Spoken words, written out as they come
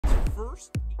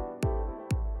first.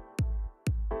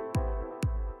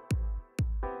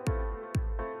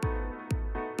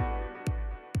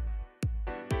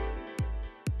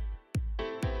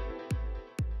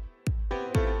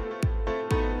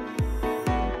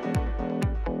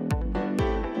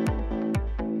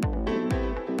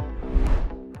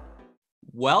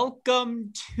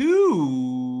 Welcome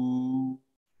to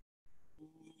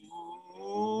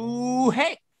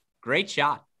Hey, Great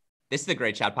Shot. This is the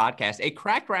Great Shot Podcast, a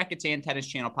Cracked Racquets and Tennis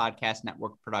Channel Podcast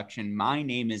Network production. My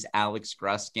name is Alex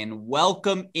Gruskin.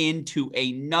 Welcome into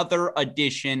another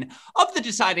edition of The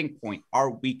Deciding Point, our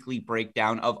weekly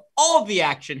breakdown of all of the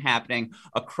action happening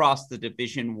across the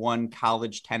Division I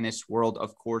college tennis world.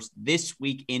 Of course, this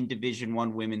week in Division I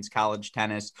women's college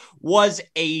tennis was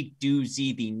a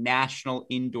doozy. The National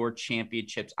Indoor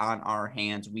Championships on our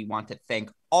hands. We want to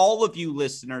thank all of you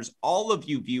listeners, all of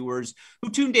you viewers who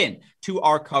tuned in to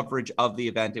our coverage of the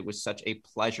event. It was such a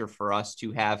pleasure for us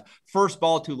to have first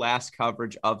ball to last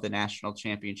coverage of the national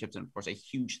championships. And of course, a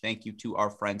huge thank you to our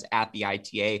friends at the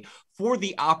ITA for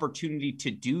the opportunity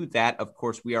to do that. Of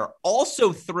course, we are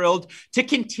also thrilled to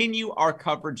continue our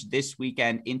coverage this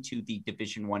weekend into the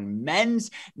Division I Men's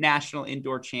National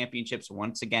Indoor Championships.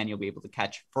 Once again, you'll be able to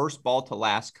catch first ball to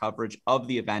last coverage of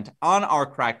the event on our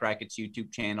Cracked Racquets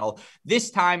YouTube channel. This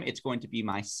time, it's going to be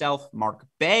myself, Mark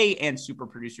Bay, and super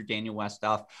producer Daniel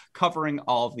Westoff covering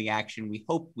all of the action. We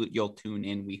hope you'll tune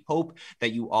in. We hope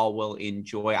that you all will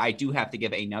enjoy. I do have to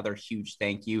give another huge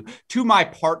thank you to my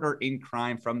partner in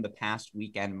crime from the past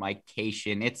weekend, Mike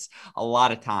Cation. It's a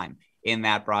lot of time in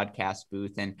that broadcast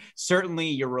booth, and certainly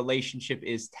your relationship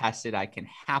is tested. I can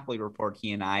happily report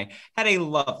he and I had a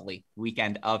lovely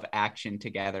weekend of action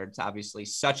together. It's obviously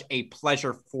such a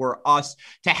pleasure for us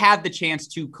to have the chance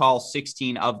to call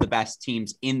 16 of the best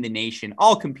teams in the nation,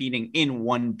 all competing in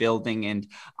one building. And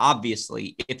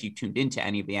obviously, if you tuned into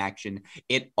any of the action,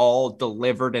 it all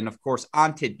delivered. And of course,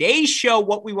 on today's show,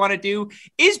 what we want to do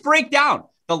is break down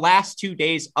the last 2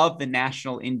 days of the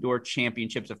National Indoor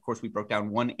Championships. Of course, we broke down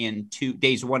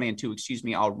days one and two,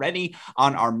 already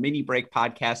on our mini break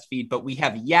podcast feed, but we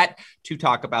have yet to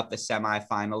talk about the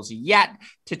semifinals, yet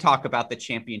to talk about the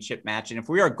championship match. And if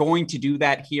we are going to do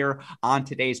that here on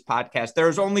today's podcast,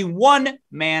 there's only one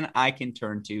man I can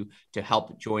turn to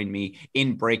help join me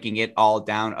in breaking it all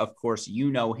down. Of course,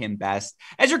 you know him best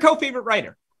as your co-favorite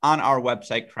writer on our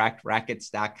website,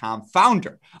 crackedrackets.com,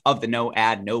 founder of the No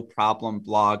Ad, No Problem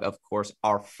blog, of course,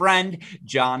 our friend,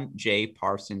 John J.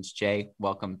 Parsons. Jay,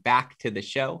 welcome back to the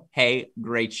show. Hey,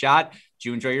 great shot. Did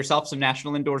you enjoy yourself some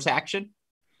national indoors action?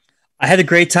 I had a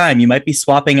great time. You might be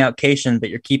swapping out Cation,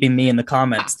 but you're keeping me in the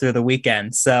comments through the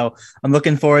weekend. So I'm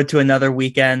looking forward to another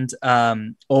weekend.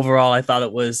 Overall, I thought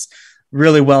it was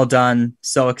really well done.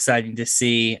 So exciting to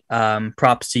see.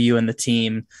 Props to you and the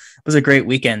team. It was a great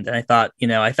weekend. And I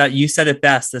thought you said it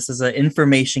best. This is an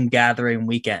information gathering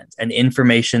weekend, and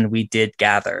information we did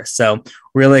gather. So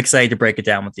really excited to break it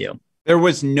down with you. There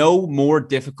was no more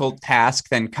difficult task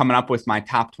than coming up with my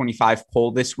top 25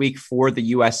 poll this week for the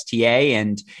USTA.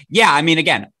 And yeah, I mean,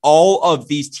 again, all of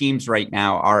these teams right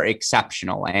now are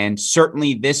exceptional. And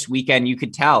certainly this weekend, you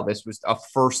could tell this was a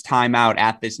first time out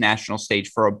at this national stage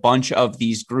for a bunch of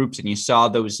these groups. And you saw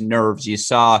those nerves, you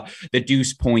saw the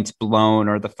deuce points blown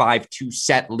or the 5-2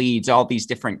 set leads, all these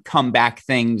different comeback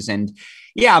things. And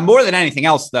yeah, more than anything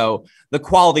else, though, the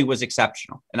quality was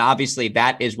exceptional. And obviously,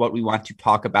 that is what we want to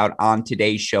talk about on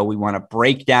today's show. We want to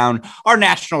break down our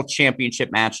national championship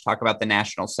match, talk about the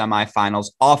national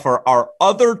semifinals, offer our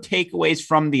other takeaways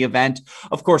from the event.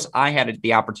 Of course, I had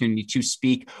the opportunity to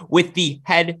speak with the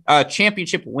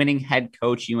championship winning head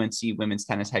coach, UNC women's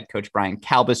tennis head coach, Brian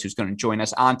Kalbas, who's going to join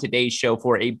us on today's show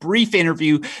for a brief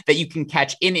interview that you can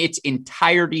catch in its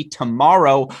entirety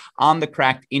tomorrow on the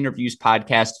Cracked Interviews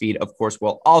podcast feed. Of course,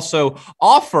 we'll also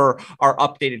offer our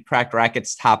updated Cracked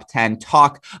Racquets top 10,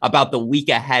 talk about the week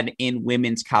ahead in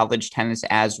women's college tennis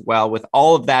as well. With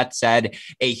all of that said,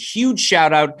 a huge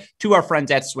shout out to our friends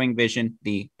at SwingVision,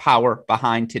 the power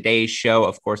behind today's show.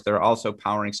 Of course, they're also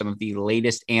powering some of the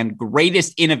latest and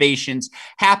greatest innovations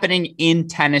happening in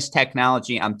tennis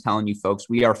technology. I'm telling you, folks,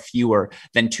 we are fewer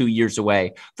than 2 years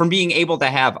away from being able to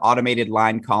have automated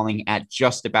line calling at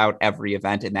just about every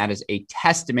event. And that is a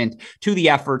testament to the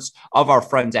efforts of our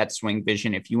friends at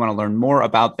SwingVision. If you want to learn more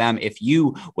about them, if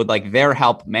you would like their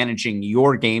help managing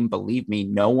your game, believe me,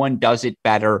 no one does it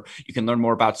better. You can learn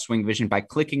more about SwingVision by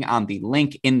clicking on the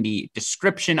link in the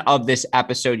description of this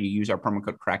episode. You use our promo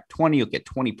code CRACK20, you'll get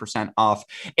 20% off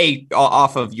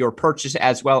of your purchase,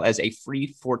 as well as a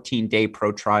free 14-day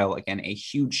pro trial. Again, a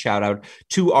huge shout out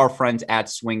to our friends at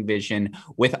SwingVision.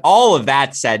 With all of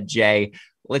that said, Jay,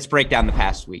 let's break down the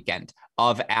past weekend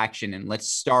of action. And let's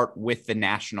start with the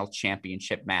national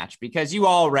championship match, because you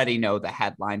already know the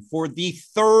headline. For the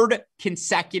third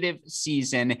consecutive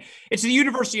season, it's the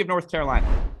University of North Carolina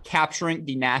capturing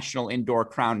the national indoor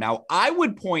crown. Now, I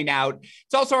would point out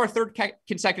it's also our third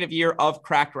consecutive year of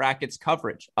Cracked Racquets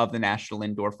coverage of the national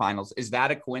indoor finals. Is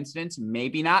that a coincidence?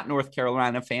 Maybe not, North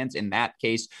Carolina fans. In that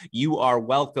case, you are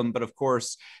welcome. But of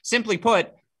course, simply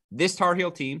put, this Tar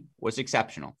Heel team was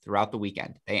exceptional throughout the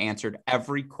weekend. They answered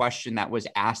every question that was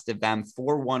asked of them.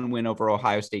 4-1 win over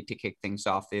Ohio State to kick things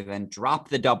off. They then dropped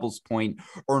the doubles point,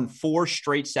 earned 4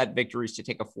 straight set victories to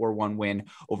take a 4-1 win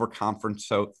over conference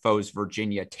foes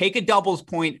Virginia. Take a doubles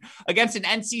point against an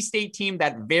NC State team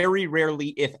that very rarely,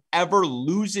 if ever,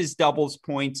 loses doubles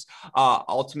points,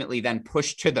 ultimately then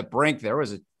pushed to the brink. There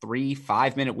was a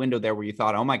 3-5 minute window there where you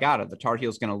thought, oh my God, are the Tar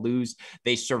Heels going to lose?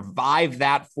 They survived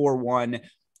that 4-1.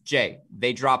 Jay,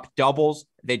 they drop doubles.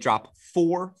 They drop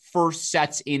 4 first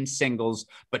sets in singles,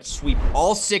 but sweep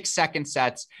all 6 second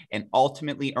sets and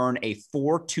ultimately earn a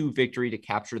 4-2 victory to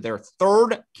capture their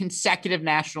third consecutive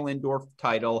national indoor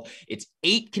title. It's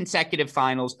 8 consecutive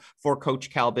finals for Coach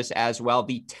Kalbas as well.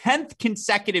 The 10th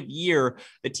consecutive year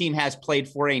the team has played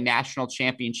for a national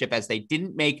championship, as they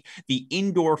didn't make the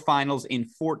indoor finals in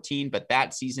 2014, but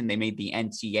that season they made the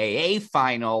NCAA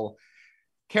final.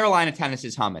 Carolina tennis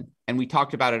is humming, and we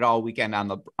talked about it all weekend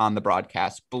on the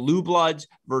broadcast. Blue Bloods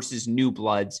versus New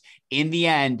Bloods. In the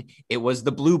end, it was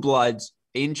the Blue Bloods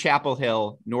in Chapel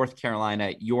Hill, North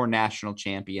Carolina, your national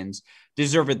champions.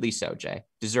 Deservedly so, Jay.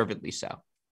 Deservedly so.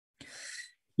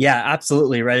 Yeah,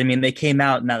 absolutely. Right. I mean, they came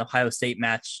out in that Ohio State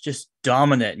match just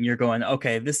dominant, and you're going,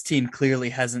 okay, this team clearly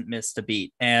hasn't missed a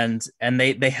beat, and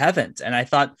they haven't. And I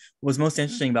thought what was most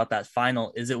interesting about that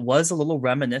final is it was a little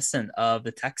reminiscent of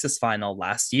the Texas final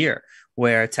last year,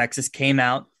 where Texas came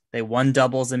out, they won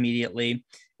doubles immediately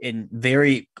in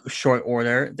very short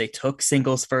order. They took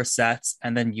singles first sets,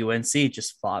 and then UNC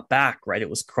just fought back. Right. It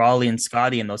was Crawley and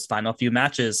Scotty in those final few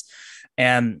matches,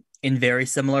 and in very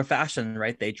similar fashion,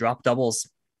 right, they dropped doubles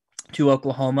to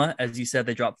Oklahoma. As you said,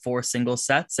 they dropped 4 single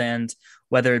sets, and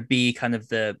whether it be kind of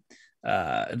the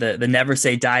never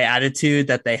say die attitude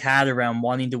that they had around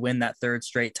wanting to win that third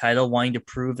straight title, wanting to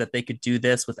prove that they could do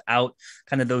this without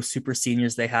kind of those super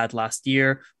seniors they had last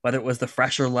year, whether it was the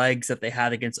fresher legs that they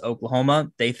had against Oklahoma,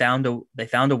 they found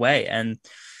a way. And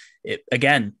it,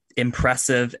 again,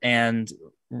 impressive, and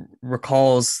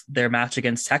recalls their match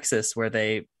against Texas, where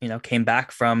they, came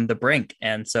back from the brink.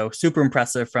 And so super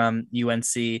impressive from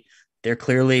UNC. They're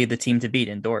clearly the team to beat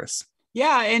indoors.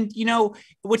 Yeah. And,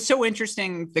 what's so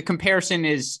interesting, the comparison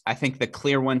is, I think, the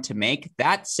clear one to make.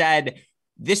 That said,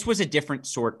 this was a different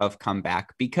sort of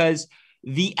comeback, because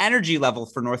the energy level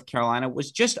for North Carolina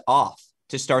was just off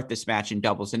to start this match in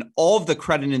doubles, and all of the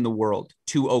credit in the world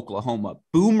to Oklahoma.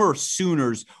 Boomer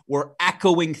Sooners were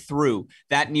echoing through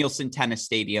that Nielsen Tennis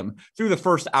Stadium through the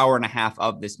first hour and a half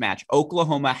of this match.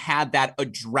 Oklahoma had that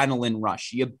adrenaline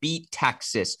rush. You beat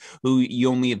Texas, who you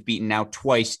only have beaten now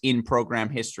twice in program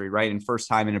history, right? And first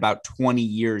time in about 20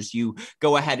 years. You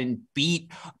go ahead and beat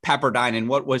Pepperdine in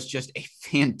what was just a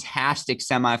fantastic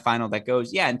semifinal that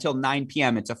goes, until 9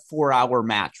 p.m. It's a 4-hour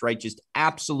match, right? Just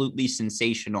absolutely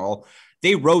sensational.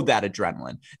 They rode that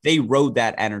adrenaline. They rode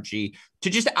that energy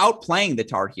to just outplaying the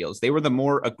Tar Heels. They were the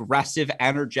more aggressive,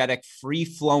 energetic,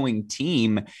 free-flowing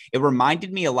team. It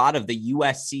reminded me a lot of the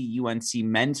USC-UNC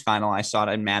men's final I saw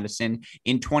in Madison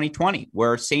in 2020,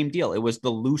 where same deal. It was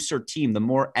the looser team, the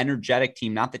more energetic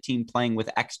team, not the team playing with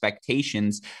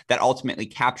expectations, that ultimately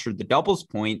captured the doubles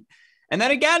point. And then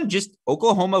again, just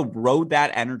Oklahoma rode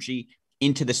that energy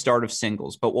into the start of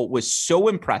singles. But what was so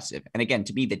impressive, and again,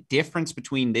 to me, the difference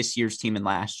between this year's team and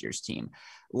last year's team,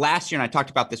 last year, and I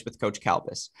talked about this with Coach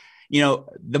Kalbas,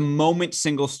 the moment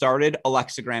singles started,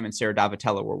 Alexa Graham and Sarah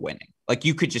Davitella were winning. Like,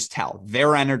 you could just tell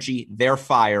their energy, their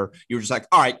fire. You were just like,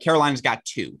 all right, Carolina's got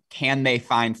 2. Can they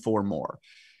find 4 more?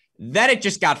 Then it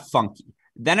just got funky.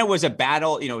 Then it was a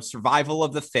battle, survival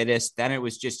of the fittest. Then it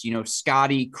was just,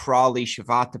 Scotty, Crawley,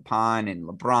 Shavatapan, and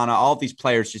Lebrana, all these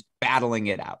players just battling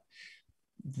it out.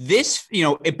 This,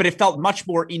 but it felt much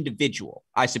more individual,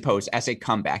 I suppose, as a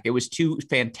comeback. It was 2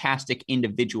 fantastic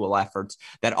individual efforts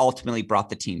that ultimately brought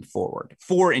the team forward.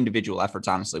 4 individual efforts,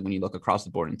 honestly, when you look across the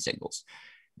board in singles.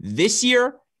 This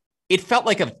year, it felt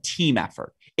like a team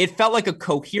effort. It felt like a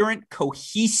coherent,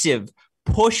 cohesive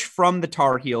push from the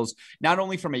Tar Heels, not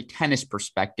only from a tennis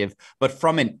perspective, but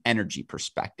from an energy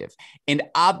perspective. And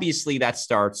obviously that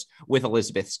starts with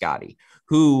Elizabeth Scotty,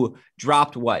 who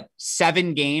dropped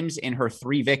 7 games in her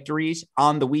 3 victories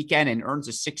on the weekend and earns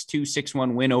a 6-2,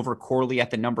 6-1 win over Corley at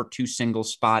the number 2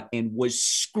 singles spot, and was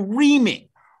screaming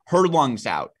her lungs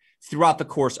out throughout the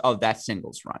course of that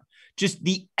singles run. just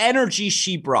the energy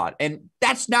she brought. And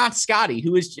that's not Scotty,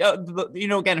 who is,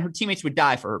 again, her teammates would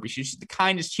die for her, because she's the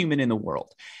kindest human in the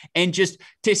world. And just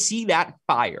to see that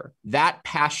fire, that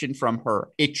passion from her,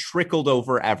 it trickled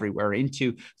over everywhere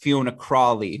into Fiona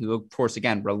Crawley, who, of course,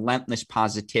 again, relentless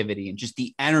positivity, and just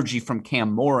the energy from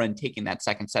Cam Moran taking that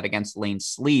second set against Lane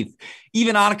Sleeth.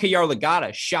 Even Annika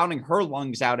Yarlagadda shouting her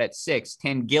lungs out at 6.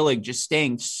 Tan Gillig just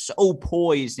staying so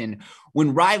poised. And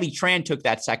when Riley Tran took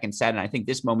that second set, and I think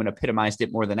this moment epitomized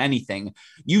it more than anything,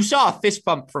 you saw a fist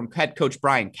bump from head coach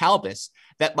Brian Kalbas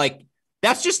that, like,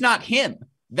 that's just not him.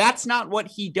 That's not what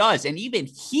he does. And even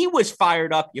he was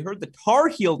fired up. You heard the Tar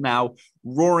Heel now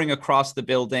roaring across the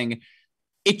building.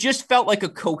 It just felt like a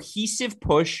cohesive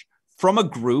push from a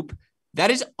group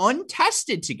that is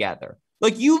untested together.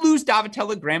 Like, you lose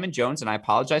Davitella Graham and Jones, and I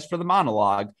apologize for the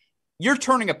monologue, you're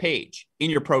turning a page in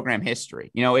your program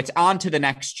history. It's on to the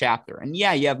next chapter. And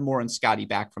yeah, you have Moore and Scotty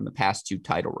back from the past 2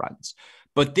 title runs.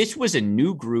 But this was a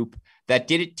new group that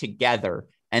did it together.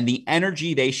 And the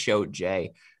energy they showed,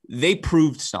 Jay, they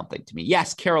proved something to me.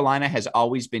 Yes, Carolina has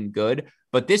always been good,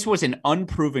 but this was an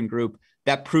unproven group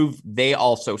that proved they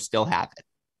also still have it.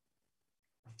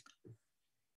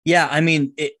 Yeah, I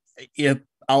mean,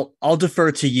 I'll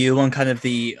defer to you on kind of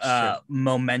the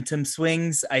momentum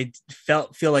swings. I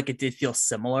feel like it did feel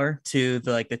similar to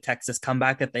the Texas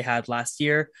comeback that they had last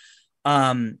year.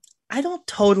 I don't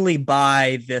totally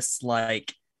buy this,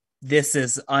 like, this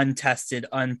is untested,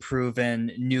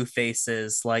 unproven, new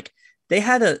faces. Like, they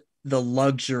had the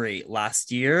luxury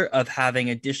last year of having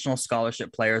additional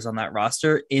scholarship players on that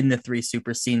roster in the 3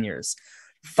 super seniors.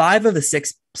 5 of the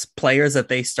 6 players that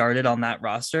they started on that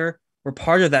roster were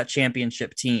part of that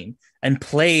championship team and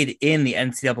played in the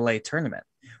NCAA tournament,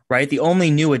 right? The only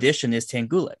new addition is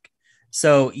Tangulik.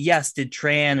 So yes, did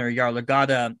Tran or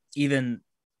Yarlagadda, even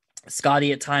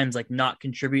Scotty at times, like, not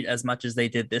contribute as much as they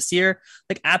did this year?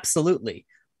 Like, absolutely.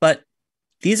 But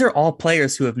these are all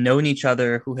players who have known each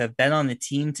other, who have been on the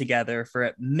team together for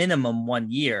at minimum 1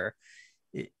 year.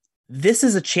 This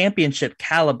is a championship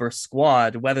caliber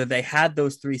squad, whether they had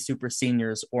those 3 super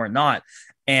seniors or not.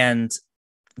 And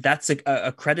that's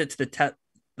a credit to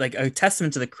a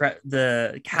testament to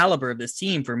the caliber of this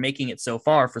team for making it so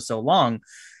far for so long.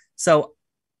 So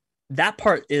that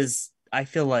part is, I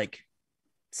feel like,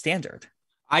 standard.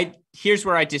 Here's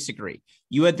where I disagree.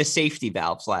 You had the safety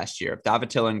valves last year of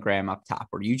Davitella and Graham up top,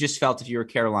 where you just felt, if you were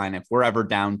Carolina, if we're ever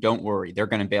down, don't worry, they're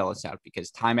going to bail us out,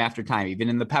 because time after time, even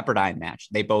in the Pepperdine match,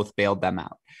 they both bailed them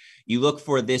out. You look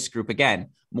for this group again,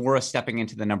 Mora stepping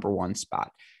into the number 1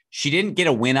 spot. She didn't get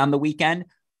a win on the weekend,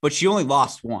 but she only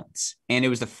lost once. And it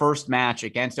was the first match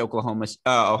against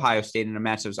Ohio State, in a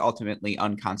match that was ultimately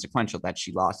unconsequential that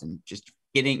she lost, and just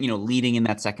getting, leading in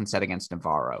that second set against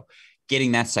Navarro,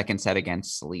 getting that second set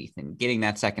against Sleeth, and getting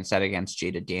that second set against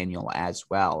Jada Daniel as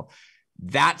well.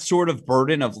 That sort of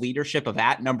burden of leadership of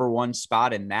that number 1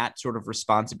 spot and that sort of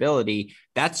responsibility,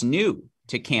 that's new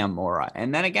to Cam Mora.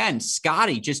 And then again,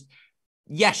 Scotty, just,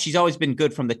 yes, she's always been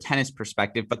good from the tennis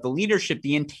perspective, but the leadership,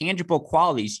 the intangible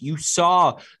qualities, you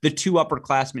saw the 2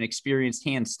 upperclassmen experienced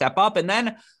hands step up. And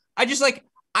then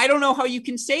I don't know how you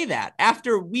can say that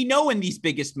after we know in these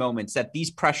biggest moments that these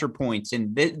pressure points,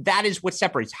 and that is what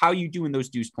separates how you do in those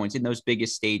deuce points in those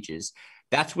biggest stages.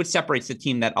 That's what separates the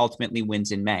team that ultimately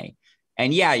wins in May.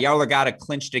 And yeah, Yarlagadda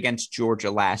clinched against Georgia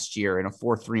last year in a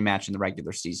 4-3 match in the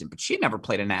regular season, but she had never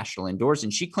played a national indoors,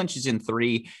 and she clinches in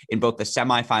 3 in both the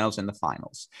semifinals and the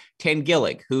finals. Tan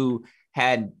Gillig, who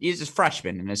is a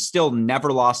freshman and has still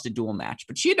never lost a dual match,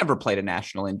 but she had never played a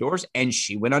national indoors, and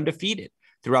she went undefeated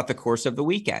throughout the course of the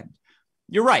weekend.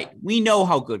 You're right. We know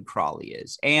how good Crawley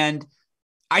is. And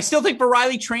I still think for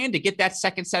Riley Tran to get that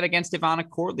second set against Ivana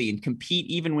Courtley and compete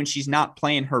even when she's not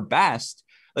playing her best,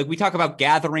 like, we talk about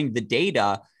gathering the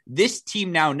data, this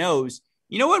team now knows,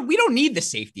 you know what? We don't need the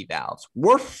safety valves.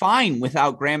 We're fine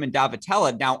without Graham and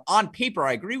Davitella. Now, on paper,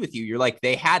 I agree with you. You're like,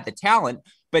 they had the talent,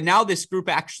 but now this group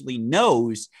actually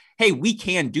knows, hey, we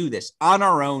can do this on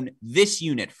our own. This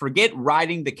unit, forget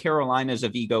riding the Carolinas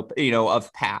of ego,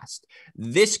 of past.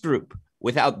 This group,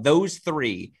 without those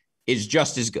 3, is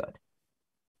just as good.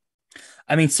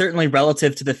 I mean, certainly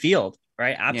relative to the field,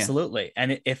 right? Absolutely. Yeah.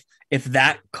 And if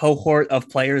that cohort of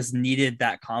players needed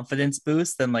that confidence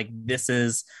boost, then, like,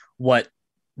 this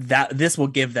will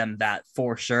give them that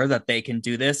for sure, that they can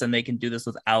do this, and they can do this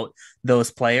without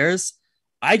those players.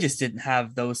 I just didn't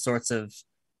have those sorts of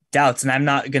doubts. And I'm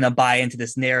not going to buy into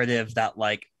this narrative that,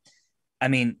 like, I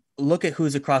mean, look at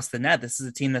who's across the net. This is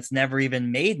a team that's never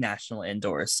even made national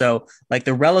indoors. So, like,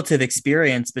 the relative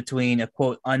experience between a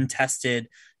quote untested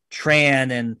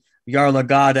Tran and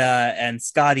Yarlagadda and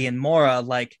Scotty and Mora,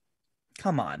 like,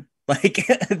 come on, Like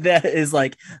that is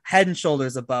like head and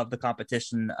shoulders above the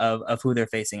competition of who they're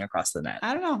facing across the net.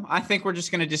 I don't know. I think we're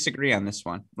just going to disagree on this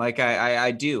one. Like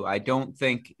I do. I don't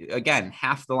think, again,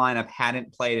 half the lineup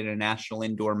hadn't played in a national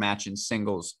indoor match in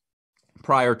singles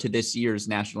prior to this year's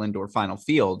national indoor final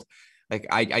field. Like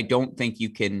I don't think you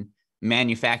can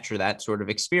manufacture that sort of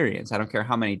experience. I don't care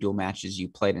how many dual matches you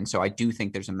played. And so I do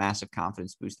think there's a massive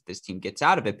confidence boost that this team gets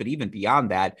out of it. But even beyond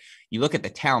that, you look at the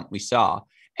talent we saw.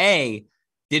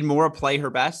 Did Mora play her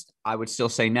best? I would still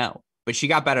say no, but she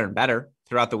got better and better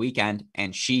throughout the weekend,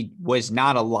 and she was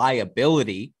not a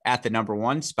liability at the number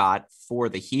one spot for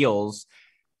the heels.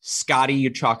 Scotty, you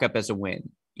chalk up as a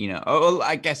win.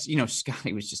 I guess,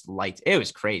 Scotty was just lights. It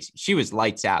was crazy. She was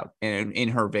lights out in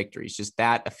her victories, just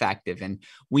that effective. And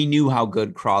we knew how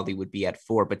good Crawley would be at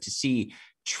 4, but to see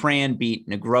Tran beat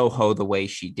Negroho the way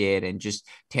she did, and just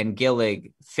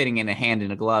Tangillig fitting in a hand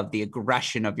in a glove, the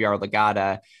aggression of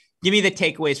Yarlagadda. Give me the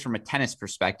takeaways from a tennis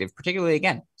perspective, particularly,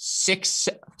 again,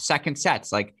 6-second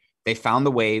sets. Like, they found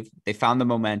the wave, they found the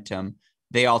momentum.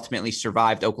 They ultimately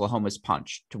survived Oklahoma's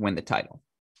punch to win the title.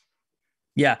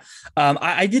 Yeah.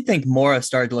 I did think Mora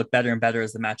started to look better and better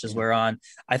as the matches were on.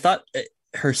 I thought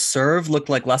her serve looked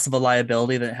like less of a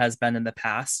liability than it has been in the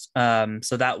past.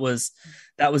 So that was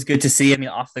good to see. I mean,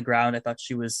 off the ground, I thought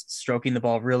she was stroking the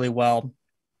ball really well,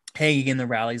 hanging in the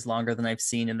rallies longer than I've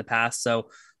seen in the past. So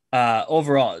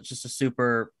overall, it's just a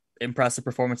super impressive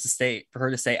performance for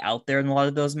her to stay out there in a lot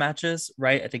of those matches,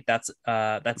 right? I think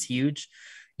that's huge.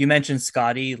 You mentioned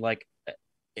Scotty, like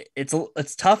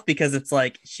it's tough because it's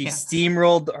like she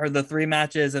steamrolled her the 3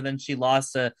 matches, and then she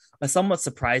lost a somewhat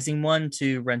surprising one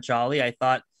to Renchali. I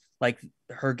thought like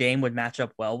her game would match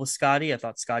up well with Scotty. I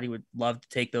thought Scotty would love to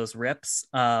take those rips.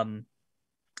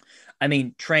 I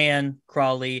mean, Tran,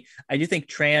 Crawley, I do think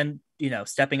Tran,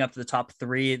 stepping up to the top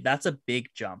 3, that's a big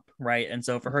jump, right? And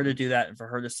so for her to do that and for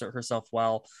her to serve herself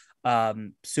well,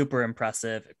 super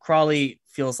impressive. Crawley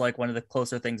feels like one of the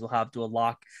closer things we'll have to a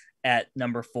lock at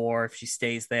number 4 if she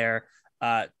stays there.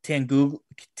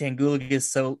 Tangulig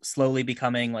is so slowly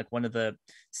becoming like one of the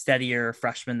steadier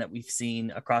freshmen that we've seen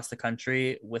across the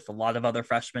country, with a lot of other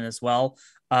freshmen as well.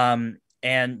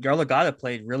 And Yarlagadda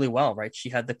played really well, right? She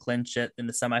had the clinch in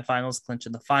the semifinals, clinch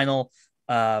in the final.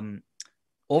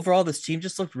 Overall, this team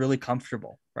just looked really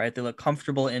comfortable, right? They look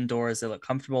comfortable indoors. They look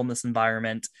comfortable in this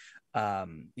environment.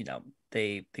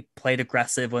 They played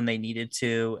aggressive when they needed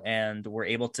to, and were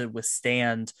able to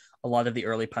withstand a lot of the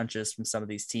early punches from some of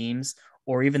these teams,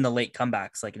 or even the late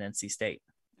comebacks like in NC State.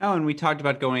 Oh, and we talked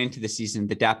about going into the season,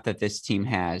 the depth that this team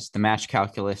has, the match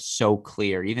calculus so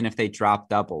clear. Even if they drop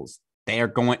doubles,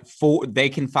 they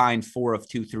can find 4 of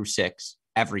 2 through 6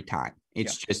 every time.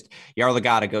 It's just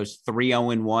Yarlagadda goes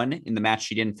 3-0-1 in the match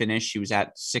she didn't finish. She was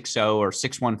at 6-0 or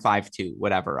 6-1, 5-2,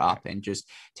 whatever up. And just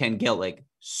Tangillig,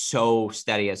 so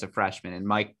steady as a freshman. And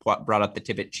Mike brought up the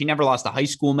tidbit. She never lost a high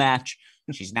school match.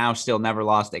 She's now still never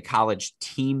lost a college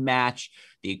team match.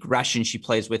 The aggression she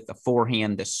plays with, the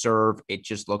forehand, the serve, it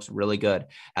just looks really good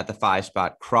at the 5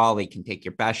 spot. Crawley can take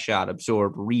your best shot,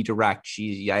 absorb, redirect.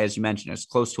 She, as you mentioned, as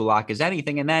close to a lock as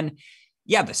anything. And then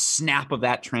the snap of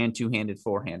that Tran 2-handed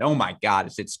forehand. Oh my God,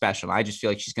 is it special? I just feel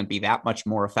like she's going to be that much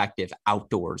more effective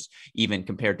outdoors, even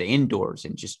compared to indoors.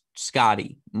 And just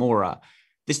Scotty, Mora,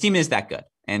 this team is that good.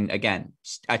 And again,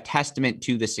 a testament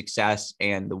to the success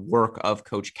and the work of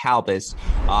Coach Kalbas,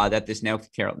 that this North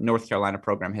Carolina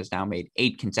program has now made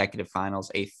 8 consecutive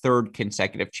finals, a 3rd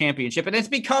consecutive championship. And it's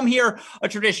become here a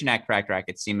tradition at Cracked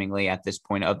Racquets, seemingly at this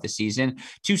point of the season,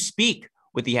 to speak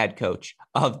with the head coach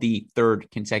of the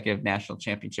 3rd consecutive national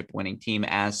championship winning team.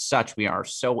 As such, we are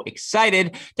so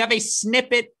excited to have a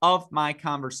snippet of my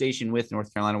conversation with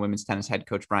North Carolina women's tennis head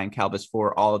coach Brian Kalbas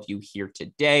for all of you here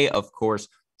today. Of course,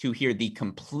 to hear the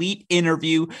complete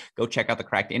interview, go check out the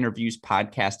Cracked Interviews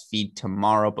podcast feed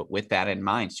tomorrow. But with that in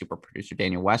mind, super producer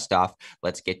Daniel Westoff,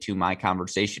 let's get to my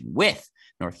conversation with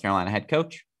North Carolina head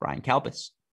coach Brian Kalbas.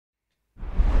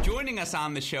 Joining us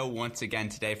on the show once again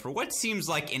today for what seems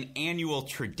like an annual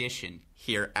tradition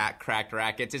here at Cracked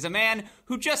Racquets is a man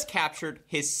who just captured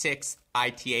his 6th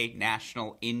ITA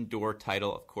national indoor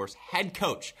title, of course, head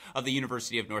coach of the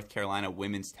University of North Carolina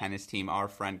women's tennis team, our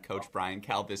friend Coach Brian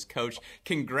Kalbas. Coach,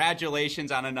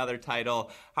 congratulations on another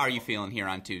title. How are you feeling here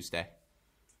on Tuesday?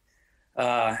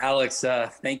 Alex,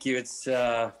 thank you. It's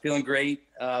feeling great.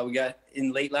 We got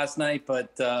in late last night,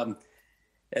 but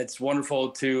it's wonderful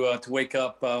to wake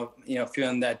up,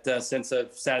 feeling that sense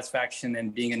of satisfaction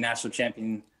and being a national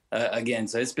champion again.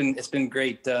 So it's been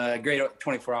great, great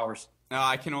 24 hours. Oh,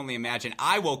 I can only imagine.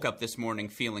 I woke up this morning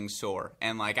feeling sore,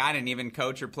 and like I didn't even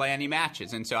coach or play any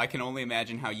matches, and so I can only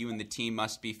imagine how you and the team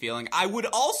must be feeling. I would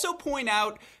also point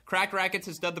out, Cracked Racquets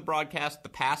has done the broadcast the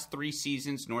past 3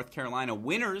 seasons, North Carolina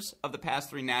winners of the past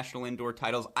 3 national indoor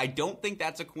titles. I don't think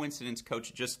that's a coincidence,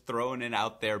 Coach, just throwing it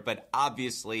out there, but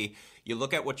obviously you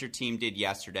look at what your team did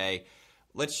yesterday.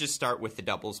 Let's just start with the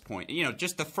doubles point.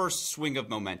 Just the first swing of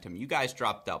momentum. You guys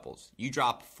dropped doubles. You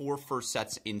dropped 4 first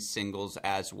sets in singles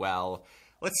as well.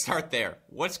 Let's start there.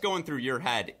 What's going through your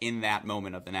head in that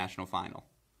moment of the national final?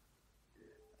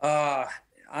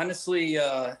 Honestly,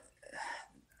 I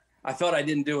felt I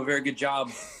didn't do a very good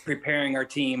job preparing our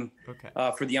team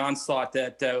for the onslaught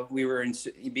that we were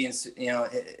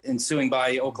ensuing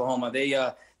by Oklahoma.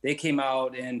 They came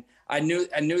out, and I knew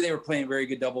they were playing very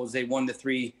good doubles. They won the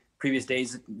 3 previous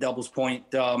days doubles point.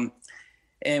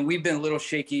 And we've been a little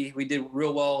shaky. We did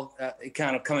real well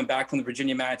kind of coming back from the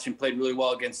Virginia match and played really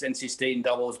well against NC State in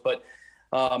doubles. But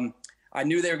I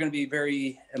knew they were going to be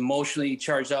very emotionally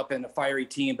charged up and a fiery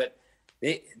team. But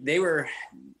they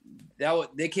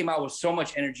came out with so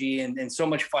much energy and so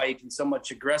much fight and so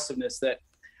much aggressiveness that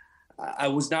I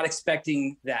was not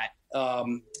expecting that.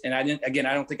 And I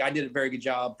don't think I did a very good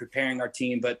job preparing our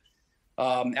team. But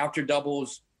after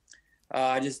doubles,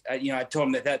 I told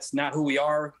them that that's not who we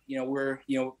are. We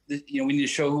need to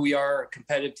show who we are: a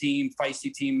competitive team,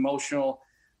 feisty team, emotional,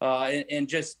 I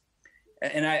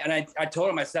told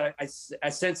them, I said, I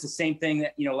sensed the same thing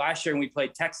that, last year when we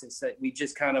played Texas, that we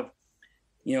just kind of,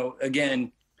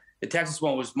 again, the Texas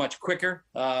one was much quicker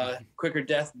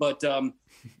death, but the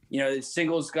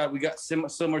singles we got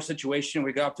similar situation.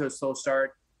 We got up to a slow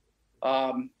start.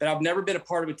 But I've never been a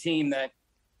part of a team that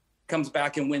comes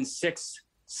back and wins 6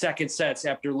 second sets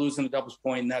after losing the doubles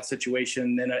point in that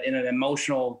situation in an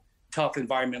emotional, tough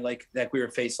environment like that we were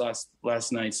faced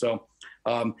last night. So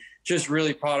just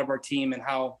really proud of our team and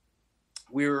how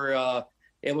we were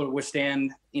able to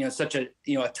withstand, such a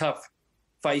tough,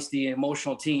 feisty,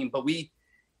 emotional team. But we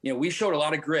showed a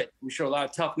lot of grit. We showed a lot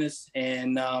of toughness.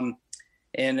 And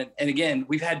again,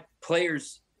 we've had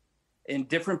players in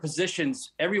different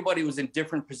positions. Everybody was in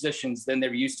different positions than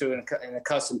they're used to and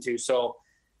accustomed to. So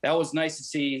that was nice to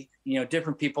see,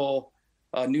 different people,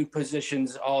 new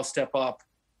positions all step up.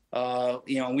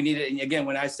 We needed, again,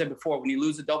 when I said before, when you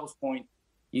lose a doubles point,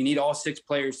 you need all 6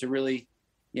 players to really,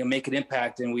 make an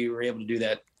impact. And we were able to do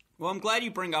that. Well, I'm glad you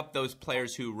bring up those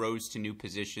players who rose to new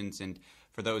positions. And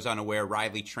for those unaware,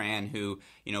 Riley Tran, who,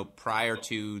 prior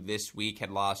to this week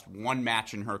had lost 1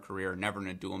 match in her career, never in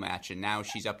a dual match. And now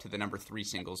she's up to the number 3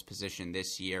 singles position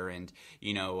this year. And,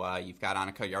 you've got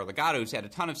Annika Yarlagato, who's had a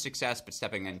ton of success, but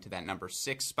stepping into that number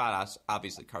 6 spot.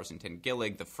 Obviously, Carson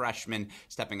Gillig, the freshman,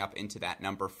 stepping up into that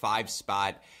number 5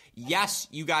 spot. Yes,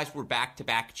 you guys were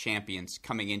back-to-back champions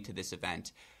coming into this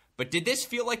event. But did this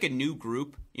feel like a new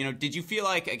group? Did you feel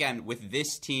like, again, with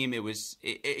this team, it was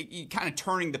kind of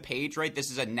turning the page, right? This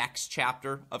is a next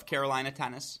chapter of Carolina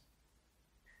tennis?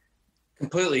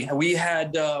 Completely. We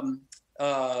had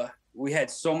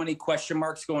so many question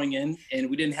marks going in,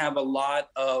 and we didn't have a lot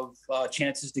of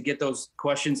chances to get those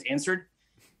questions answered.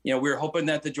 We were hoping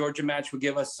that the Georgia match would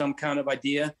give us some kind of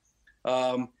idea.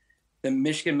 The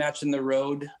Michigan match in the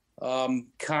road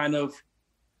kind of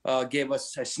gave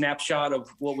us a snapshot of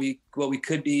what we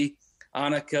could be.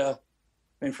 Annika,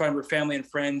 in front of her family and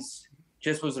friends,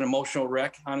 just was an emotional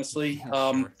wreck, honestly.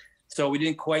 Sure. So we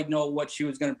didn't quite know what she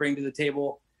was going to bring to the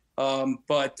table.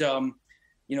 But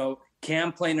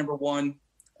Cam playing number 1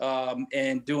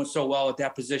 and doing so well at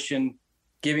that position,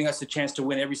 giving us a chance to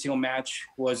win every single match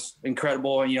was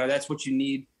incredible. And, that's what you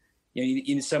need. You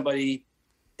need somebody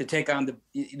to take on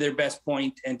their best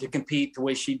point and to compete the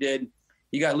way she did.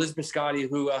 You got Elizabeth Scotty,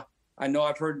 who I know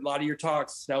I've heard a lot of your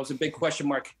talks. That was a big question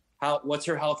mark. What's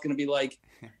her health going to be like?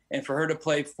 And for her to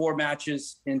play 4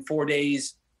 matches in 4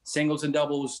 days, singles and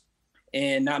doubles,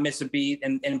 and not miss a beat,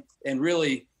 and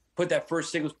really put that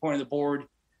first singles point on the board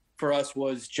for us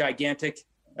was gigantic.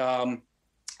 And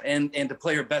to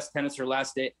play her best tennis the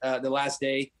last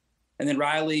day, and then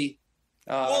Riley.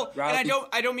 And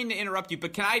I don't mean to interrupt you,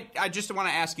 but I just want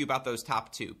to ask you about those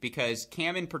top 2, because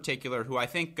Cam in particular, who I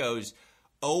think goes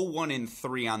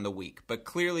 0-1-3 on the week, but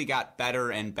clearly got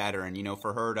better and better. And,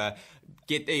 for her to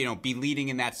get, be leading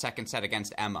in that second set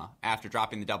against Emma after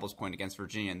dropping the doubles point against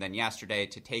Virginia. And then yesterday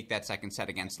to take that second set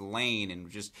against Lane and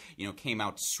just, came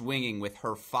out swinging with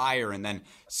her fire. And then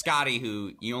Scotty,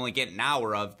 who you only get an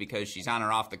hour of because she's on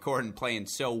or off the court and playing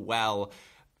so well.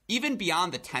 Even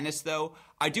beyond the tennis, though,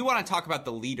 I do want to talk about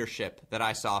the leadership that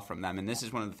I saw from them. And this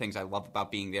is one of the things I love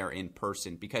about being there in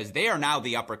person, because they are now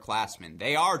the upperclassmen.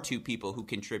 They are two people who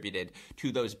contributed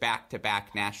to those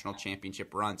back-to-back national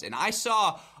championship runs. And I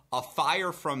saw a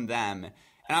fire from them.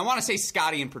 And I want to say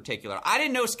Scotty in particular. I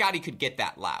didn't know Scotty could get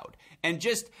that loud. And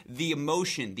just the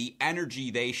emotion, the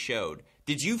energy they showed.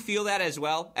 Did you feel that as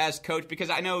well as coach? Because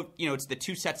I know, it's the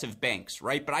two sets of Banks,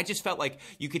 right? But I just felt like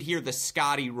you could hear the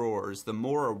Scotty roars, the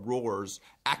Mora roars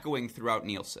echoing throughout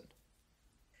Nielsen.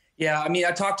 Yeah, I mean,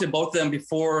 I talked to both of them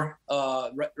before,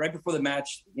 right before the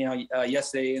match,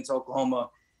 yesterday in Oklahoma.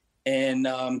 And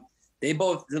they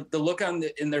both, the look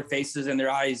in their faces and their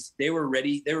eyes, they were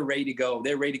ready. They were ready to go.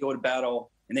 They were ready to go to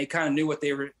battle. And they kind of knew what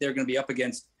they were going to be up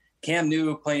against. Cam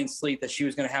knew playing Sleet that she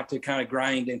was going to have to kind of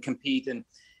grind and compete and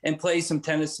play some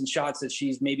tennis and shots that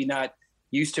she's maybe not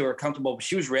used to or comfortable, but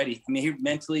she was ready. I mean,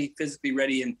 mentally, physically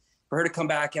ready. And for her to come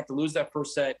back after lose that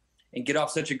first set and get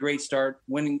off such a great start,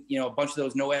 winning, a bunch of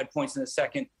those no-ad points in the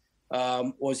second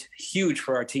was huge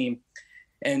for our team.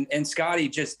 And Scotty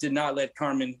just did not let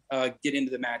Carmen get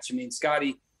into the match. I mean,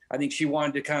 Scotty, I think she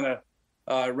wanted to kind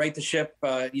of right the ship.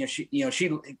 She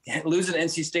losing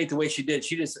NC State the way she did,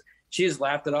 she just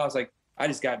laughed it off. I was like, I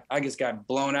just got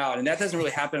blown out. And that doesn't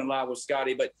really happen a lot with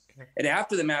Scotty. And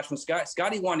after the match, when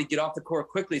Scotty wanted to get off the court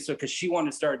quickly, because she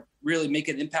wanted to start really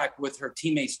making an impact with her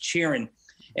teammates cheering.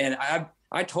 And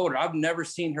I told her, I've never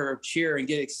seen her cheer and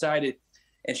get excited.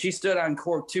 And she stood on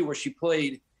court too, where she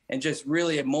played, and just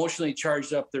really emotionally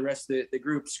charged up the rest of the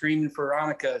group, screaming for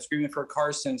Annika, screaming for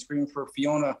Carson, screaming for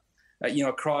Fiona,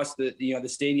 across the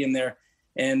stadium there.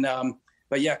 And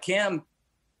but yeah, Cam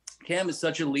is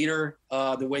such a leader.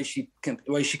 The way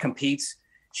she competes,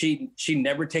 she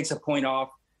never takes a point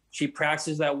off. She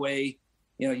practices that way.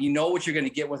 You know what you're going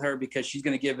to get with her, because she's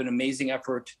going to give an amazing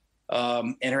effort.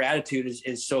 And her attitude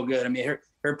is so good. I mean,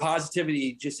 her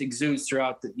positivity just exudes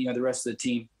throughout the rest of the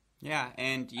team. Yeah,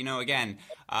 and again,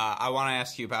 I want to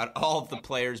ask you about all of the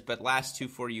players, but last two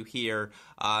for you here.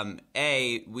 When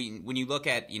you look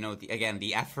at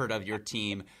the effort of your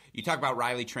team, you talk about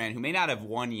Riley Tran, who may not have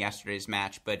won yesterday's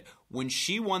match, but when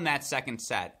she won that second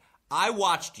set, I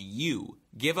watched you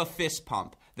give a fist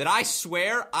pump that I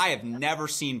swear I have never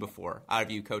seen before out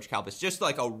of you, Coach Kalbas. Just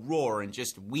like a roar, and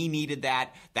just we needed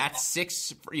that. That's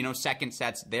 6 second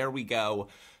sets. There we go.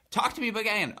 Talk to me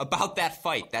again about that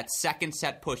fight, that second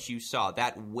set push you saw,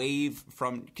 that wave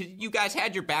from, because you guys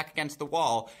had your back against the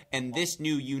wall, and this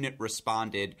new unit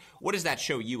responded. What does that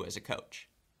show you as a coach?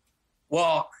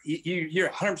 Well, you're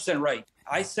 100% right.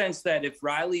 I sense that if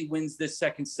Riley wins this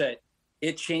second set,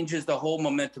 it changes the whole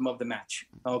momentum of the match.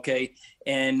 Okay,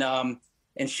 and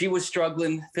she was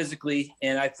struggling physically,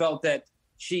 and I felt that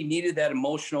she needed that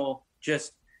emotional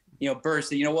burst.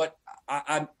 That, you know what?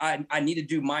 I need to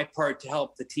do my part to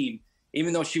help the team,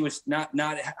 even though she was not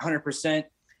 100%.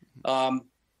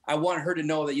 I want her to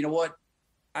know that, you know what,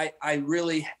 I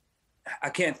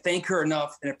can't thank her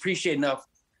enough and appreciate enough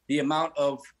the amount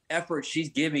of effort she's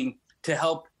giving to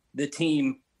help the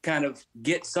team kind of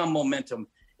get some momentum.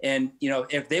 And,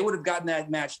 if they would have gotten that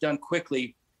match done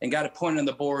quickly and got a point on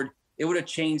the board, it would have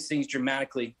changed things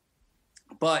dramatically.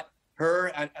 But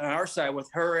her on our side, with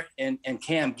her and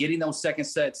Cam getting those second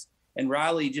sets, and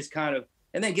Riley just kind of,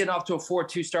 and then getting off to a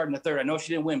 4-2 start in the third. I know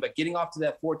she didn't win, but getting off to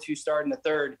that 4-2 start in the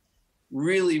third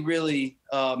really, really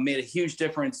made a huge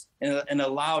difference, and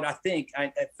allowed, I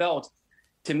felt,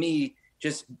 to me,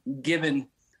 just given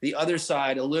the other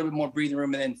side a little bit more breathing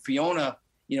room. And then Fiona,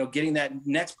 getting that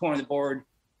next point on the board,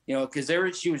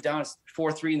 because she was down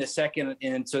 4-3 in the second.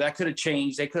 And so that could have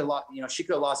changed. They could have lost, she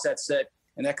could have lost that set,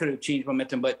 and that could have changed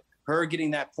momentum. But her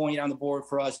getting that point on the board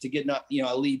for us to get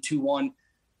a lead 2-1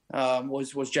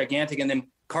 was gigantic. And then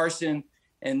Carson,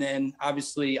 and then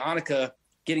obviously Annika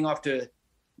getting off to,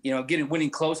 winning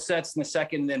close sets in the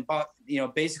second, and then,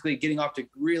 basically getting off to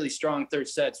really strong third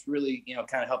sets really,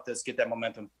 kind of helped us get that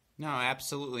momentum. No,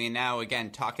 absolutely. And now,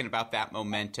 again, talking about that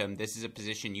momentum, this is a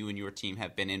position you and your team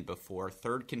have been in before.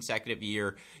 Third consecutive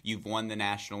year, you've won the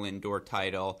national indoor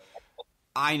title.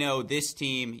 I know this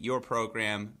team, your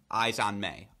program, eyes on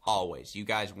May, always. You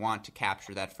guys want to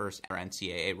capture that first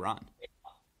NCAA run.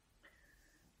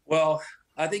 Well,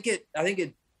 I think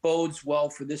it bodes well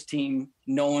for this team,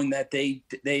 knowing that they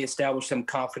established some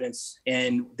confidence,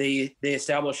 and they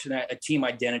established a team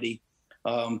identity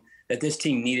that this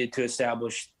team needed to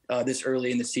establish this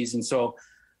early in the season. So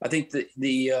I think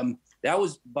that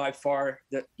was by far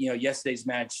yesterday's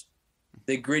match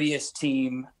the grittiest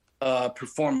team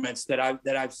performance that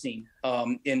I've seen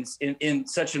in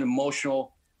such an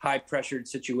emotional, high pressured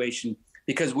situation,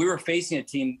 because we were facing a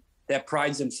team that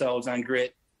prides themselves on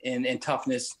grit and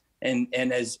toughness, and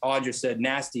as Audra said,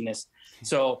 nastiness.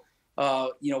 So,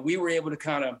 we were able to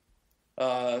kind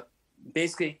of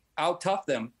basically out-tough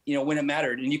them, when it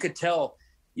mattered. And you could tell,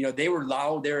 they were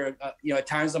loud. They were, at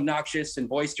times obnoxious and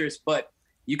boisterous, but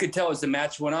you could tell as the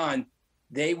match went on,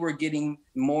 they were getting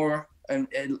more, I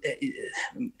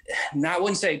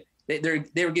wouldn't say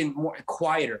they were getting more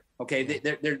quieter. Okay.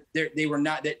 They were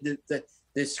not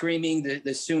the screaming,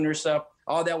 the sooner stuff,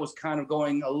 all that was kind of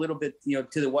going a little bit, to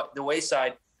the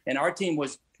wayside. And our team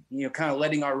was, kind of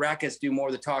letting our rackets do more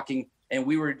of the talking, and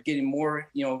we were getting more,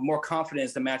 more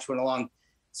confidence as the match went along.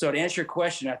 So to answer your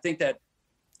question, I think that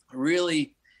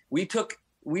really we took,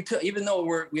 even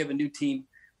though we have a new team,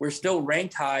 we're still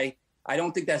ranked high. I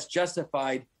don't think that's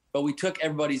justified, but we took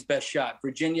everybody's best shot.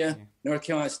 Virginia, North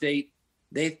Carolina State,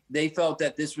 they felt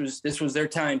that this was their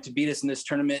time to beat us in this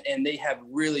tournament, and they have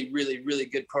really, really, really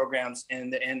good programs,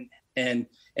 and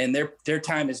their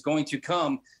time is going to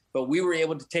come. But we were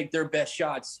able to take their best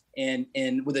shots, and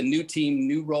with a new team,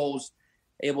 new roles,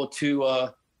 able to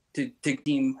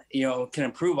team can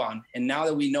improve on. And now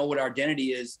that we know what our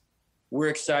identity is, we're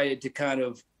excited to kind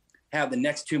of have the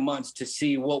next 2 months to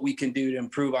see what we can do to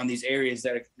improve on these areas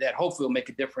that hopefully will make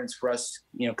a difference for us,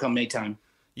 come May time.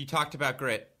 You talked about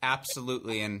grit.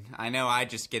 Absolutely. And I know I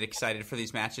just get excited for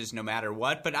these matches no matter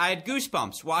what, but I had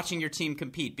goosebumps watching your team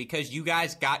compete because you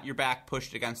guys got your back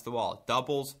pushed against the wall.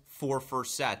 Doubles, 4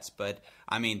 first sets. But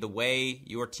I mean, the way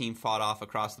your team fought off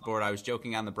across the board, I was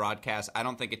joking on the broadcast. I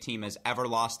don't think a team has ever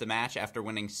lost a match after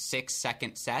winning 6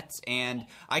 second sets. And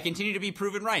I continue to be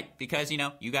proven right because,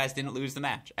 you guys didn't lose the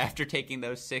match after taking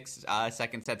those 6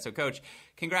 second sets. So coach,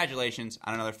 congratulations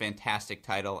on another fantastic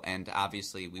title. And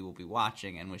obviously we will be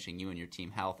watching and wishing you and your team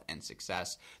health and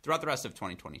success throughout the rest of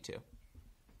 2022.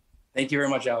 Thank you very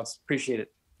much, Alex. Appreciate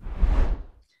it.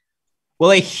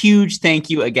 Well, a huge thank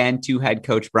you again to head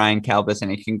coach Brian Kalbas,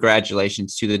 and a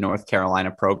congratulations to the North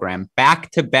Carolina program.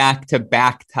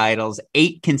 Back-to-back titles,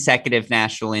 8 consecutive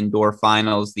national indoor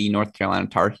finals. The North Carolina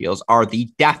Tar Heels are the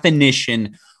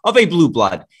definition of a blue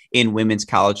blood in women's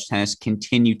college tennis,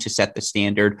 continue to set the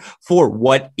standard for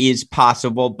what is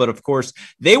possible. But of course,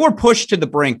 they were pushed to the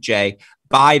brink, Jay,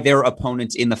 by their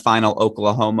opponents in the final,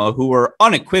 Oklahoma, who were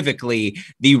unequivocally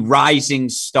the rising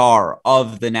star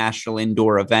of the national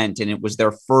indoor event. And it was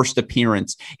their first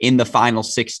appearance in the final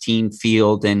 16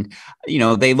 field. And,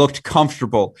 they looked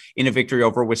comfortable in a victory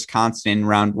over Wisconsin in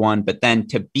round 1, but then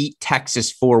to beat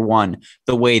Texas 4-1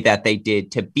 the way that they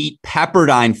did, to beat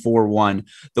Pepperdine 4-1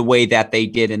 the way that they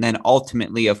did, and then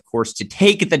ultimately, of course, to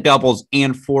take the doubles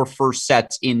and 4 first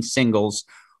sets in singles.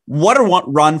 What a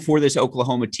run for this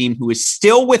Oklahoma team, who is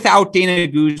still without Dana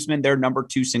Guzman, their number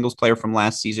 2 singles player from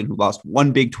last season, who lost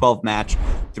 1 Big 12 match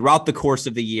throughout the course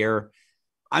of the year.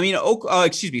 I mean,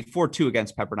 4-2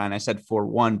 against Pepperdine. I said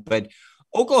 4-1, but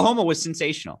Oklahoma was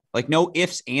sensational. Like, no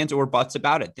ifs, ands, or buts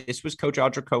about it. This was Coach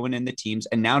Audra Cohen and the team's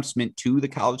announcement to the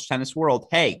college tennis world.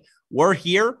 Hey, we're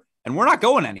here and we're not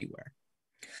going anywhere.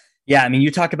 Yeah, I mean,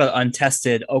 you talk about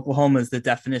untested. Oklahoma is the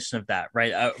definition of that,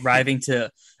 right? Arriving to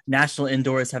national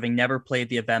indoors, having never played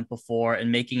the event before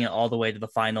and making it all the way to the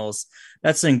finals.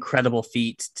 That's an incredible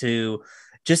feat to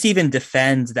just even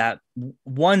defend that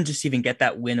one, just even get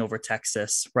that win over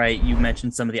Texas, right? You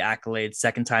mentioned some of the accolades,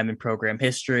 second time in program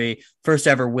history, first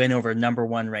ever win over a number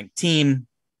 1 ranked team.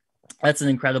 That's an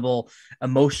incredible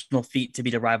emotional feat to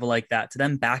beat a rival like that, to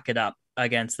then back it up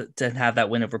to have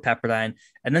that win over Pepperdine,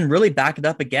 and then really back it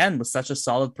up again with such a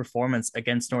solid performance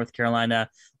against North Carolina.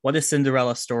 What a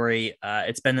Cinderella story.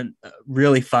 It's been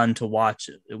really fun to watch.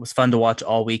 It was fun to watch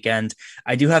all weekend.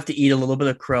 I do have to eat a little bit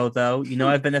of crow, though.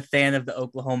 I've been a fan of the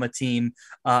Oklahoma team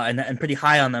and pretty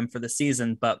high on them for the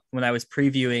season. But when I was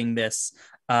previewing this,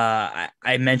 I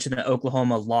mentioned that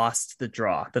Oklahoma lost the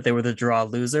draw, that they were the draw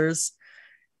losers.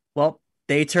 Well,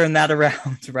 they turned that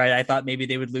around, right? I thought maybe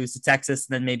they would lose to Texas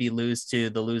and then maybe lose to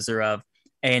the loser of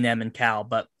A&M and Cal.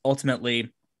 But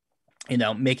ultimately,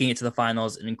 making it to the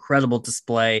finals, an incredible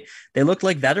display. They looked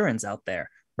like veterans out there,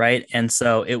 right? And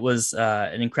so it was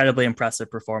an incredibly impressive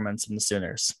performance from the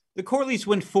Sooners. The Corleys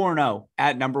went 4-0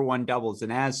 at number 1 doubles.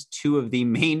 And as 2 of the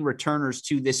main returners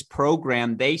to this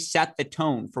program, they set the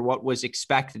tone for what was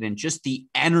expected and just the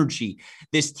energy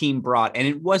this team brought. And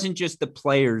it wasn't just the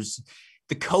players,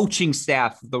 the coaching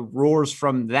staff, the roars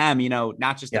from them,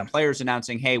 not just the players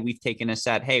announcing, hey, we've taken a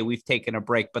set, hey, we've taken a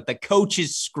break, but the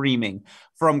coaches screaming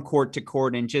from court to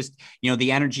court, and just,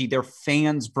 the energy their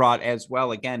fans brought as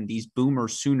well. Again, these Boomer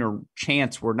Sooner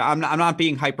chants were not, I'm not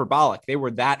being hyperbolic. They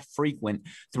were that frequent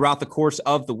throughout the course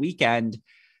of the weekend.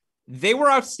 They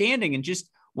were outstanding. And just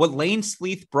what Lane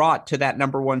Sleeth brought to that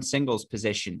number one singles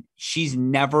position, she's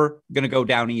never going to go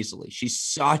down easily. She's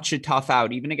such a tough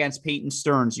out, even against Peyton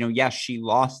Stearns. Yes, she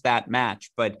lost that match,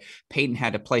 but Peyton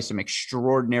had to play some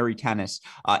extraordinary tennis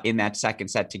in that second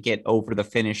set to get over the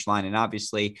finish line. And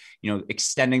obviously,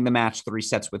 extending the match 3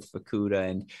 sets with Fukuda,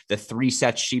 and the 3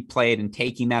 sets she played and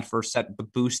taking that first set, the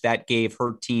boost that gave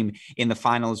her team in the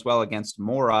final as well against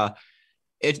Mora.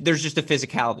 There's just a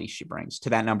physicality she brings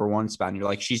to that number one spot. And you're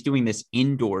like, she's doing this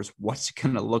indoors. What's it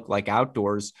going to look like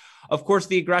outdoors? Of course,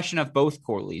 the aggression of both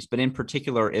Corleys, but in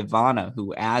particular, Ivana,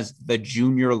 who as the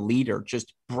junior leader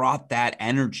just brought that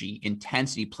energy,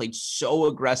 intensity, played so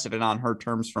aggressive and on her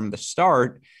terms from the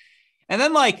start. And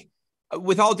then,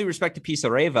 with all due respect to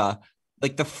Pisareva,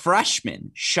 the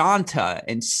freshmen, Shanta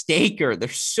and Staker, they're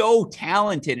so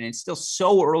talented and it's still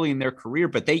so early in their career,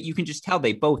 but you can just tell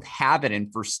they both have it.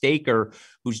 And for Staker,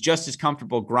 who's just as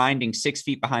comfortable grinding 6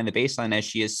 feet behind the baseline as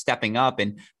she is stepping up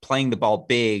and playing the ball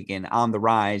big and on the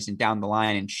rise and down the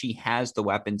line, and she has the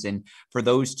weapons. And for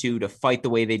those two to fight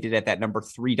the way they did at that number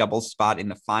 3 doubles spot in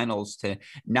the finals, to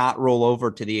not roll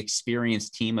over to the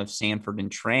experienced team of Sanford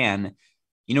and Tran,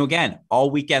 again,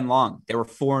 all weekend long, they were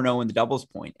 4-0 in the doubles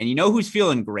point. And who's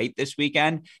feeling great this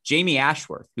weekend? Jamie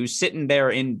Ashworth, who's sitting there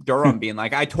in Durham being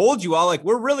like, I told you all,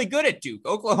 we're really good at Duke.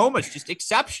 Oklahoma's just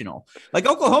exceptional.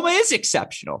 Oklahoma is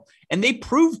exceptional. And they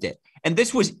proved it. And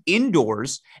this was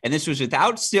indoors. And this was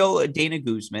without still Dana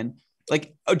Guzman.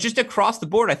 Just across the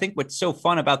board, I think what's so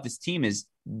fun about this team is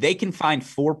they can find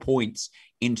 4 points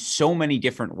in so many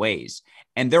different ways.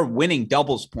 And they're winning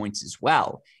doubles points as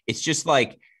well. It's just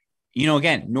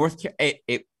again,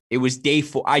 it was day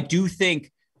 4. I do think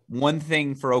one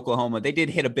thing for Oklahoma, they did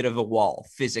hit a bit of a wall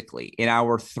physically in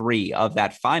hour 3 of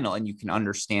that final. And you can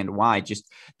understand why.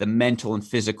 Just the mental and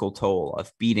physical toll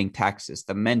of beating Texas,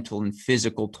 the mental and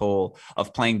physical toll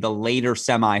of playing the later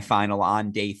semifinal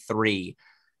on day 3.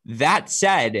 That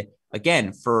said,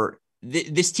 again,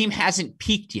 this team hasn't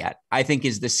peaked yet, I think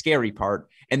is the scary part.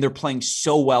 And they're playing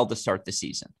so well to start the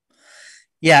season.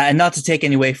 Yeah, and not to take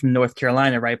any away from North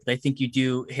Carolina, right? But I think you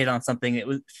do hit on something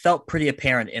that felt pretty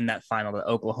apparent in that final, that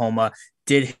Oklahoma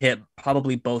did hit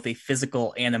probably both a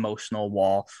physical and emotional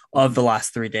wall of the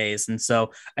last 3 days. And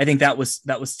so I think that was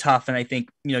tough. And I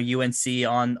think, UNC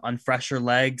on fresher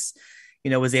legs,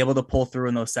 was able to pull through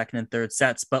in those second and third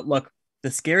sets. But look,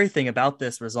 the scary thing about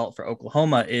this result for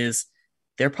Oklahoma is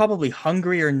they're probably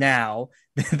hungrier now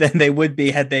than they would be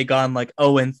had they gone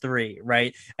 0-3,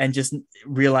 right? And just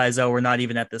realize, we're not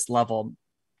even at this level.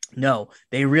 No,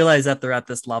 they realize that they're at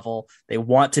this level. They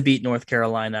want to beat North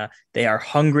Carolina. They are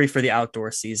hungry for the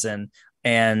outdoor season.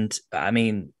 And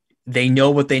they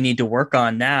know what they need to work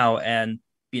on now. And,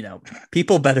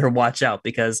 people better watch out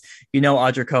because,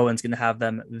 Audra Cohen's going to have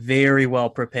them very well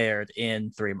prepared in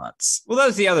 3 months. Well, that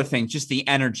was the other thing, just the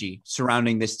energy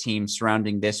surrounding this team,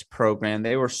 surrounding this program.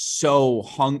 They were so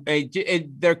hungry.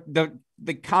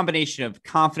 The combination of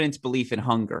confidence, belief, and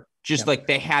hunger, just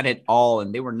they had it all,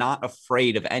 and they were not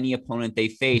afraid of any opponent they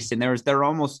faced. And they're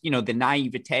almost, the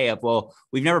naivete of, well,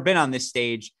 we've never been on this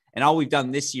stage, and all we've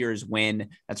done this year is win.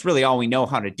 That's really all we know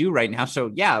how to do right now.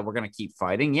 So yeah, we're going to keep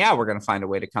fighting. Yeah, we're going to find a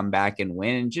way to come back and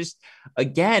win. And just,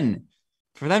 again,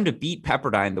 for them to beat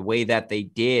Pepperdine the way that they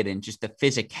did, and just the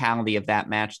physicality of that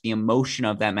match, the emotion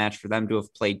of that match, for them to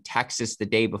have played Texas the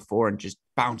day before and just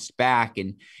bounced back.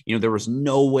 And, there was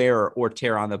no wear or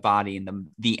tear on the body, and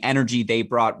the energy they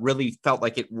brought really felt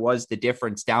like it was the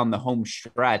difference down the home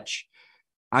stretch.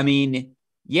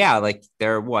 Yeah,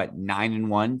 they're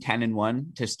 9-1,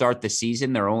 10-1 to start the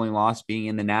season. Their only loss being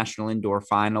in the National Indoor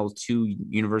Final to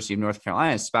University of North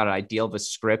Carolina. It's about as ideal of a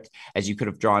script as you could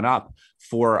have drawn up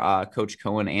for Coach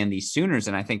Cohen and these Sooners.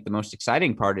 And I think the most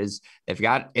exciting part is they've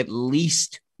got at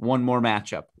least one more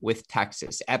matchup with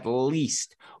Texas, at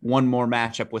least one more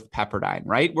matchup with Pepperdine,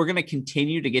 right? We're going to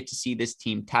continue to get to see this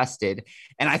team tested.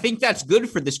 And I think that's good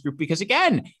for this group because,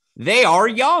 again, they are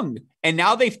young and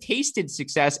now they've tasted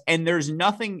success, and there's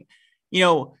nothing,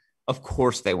 of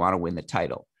course they want to win the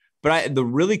title. But the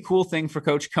really cool thing for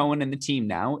Coach Cohen and the team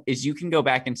now is you can go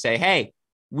back and say, hey,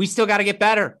 we still got to get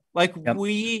better.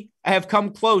 We have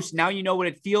come close. Now you know what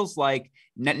it feels like.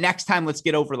 Next time, let's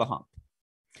get over the hump.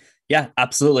 Yeah,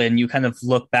 absolutely. And you kind of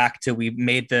look back to, we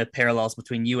made the parallels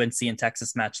between UNC and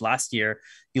Texas match last year.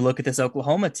 You look at this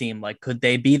Oklahoma team, could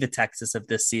they be the Texas of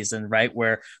this season, right?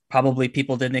 Where probably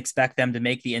people didn't expect them to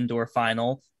make the indoor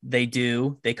final. They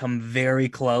do. They come very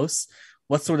close.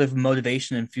 What sort of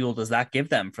motivation and fuel does that give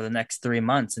them for the next 3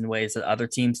 months in ways that other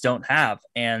teams don't have?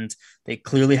 And they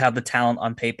clearly have the talent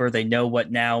on paper. They know what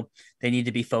now they need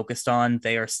to be focused on.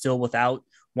 They are still without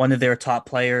one of their top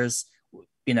players.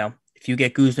 if you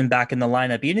get Guzman back in the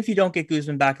lineup, even if you don't get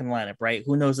Guzman back in the lineup, right?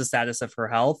 Who knows the status of her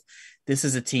health? This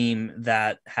is a team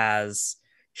that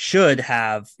should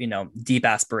have, deep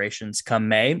aspirations come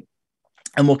May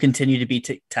and will continue to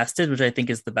be tested, which I think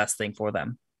is the best thing for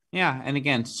them. Yeah. And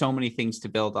again, so many things to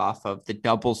build off of. The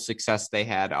double success they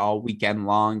had all weekend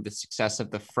long, the success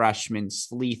of the freshman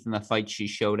Sleeth in the fight she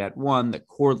showed at one, the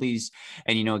Corleys.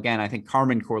 And, again, I think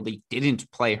Carmen Corley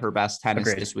didn't play her best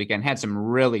tennis this weekend, had some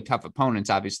really tough opponents,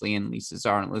 obviously, in Lisa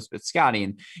Czar and Elizabeth Scotty.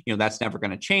 And, that's never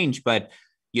going to change. But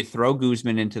you throw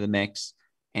Guzman into the mix,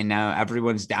 and now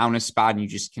everyone's down a spot, and you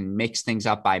just can mix things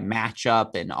up by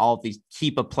matchup and all of these,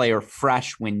 keep a player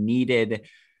fresh when needed.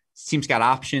 Team's got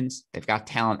options. They've got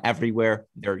talent everywhere.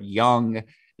 They're young.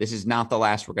 This is not the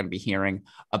last we're going to be hearing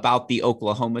about the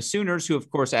Oklahoma Sooners, who,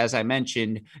 of course, as I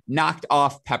mentioned, knocked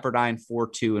off Pepperdine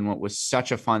 4-2 in what was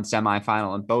such a fun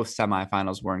semifinal, and both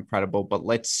semifinals were incredible. But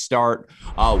let's start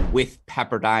with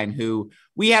Pepperdine, who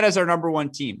we had as our number one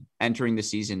team entering the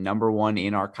season, number one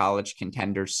in our college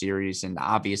contender series. And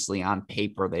obviously on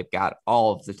paper, they've got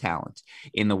all of the talent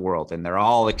in the world, and they're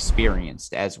all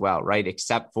experienced as well, right?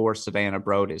 Except for Savannah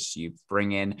Brodus. You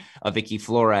bring in a Vicky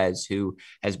Flores, who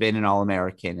has been an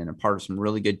All-American and a part of some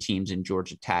really good teams in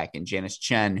Georgia Tech, and Janice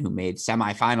Chen, who made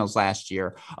semifinals last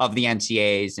year of the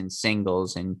NCAAs and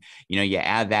singles. And, you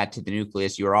add that to the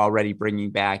nucleus, you're already bringing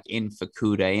back in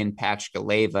Fukuda, in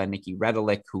Pachkaleva, Nikki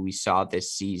Redelick, who we saw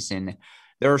this season.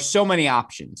 There are so many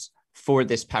options for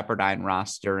this Pepperdine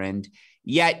roster, and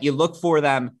yet you look for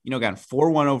them, again,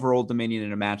 4-1 over Old Dominion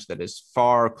in a match that is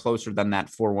far closer than that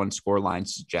 4-1 scoreline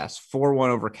suggests, 4-1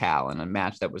 over Cal in a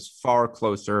match that was far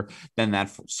closer than that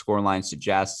scoreline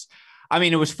suggests. I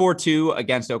mean, it was 4-2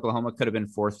 against Oklahoma, could have been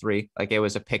 4-3, like it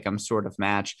was a pick'em sort of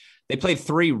match. They played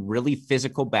 3 really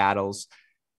physical battles.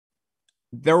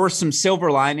 There were some silver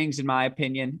linings, in my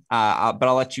opinion, but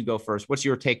I'll let you go first. What's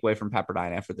your takeaway from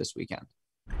Pepperdine after this weekend?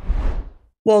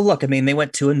 Well, look, I mean, they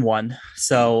went 2-1,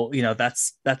 so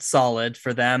that's solid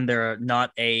for them. They're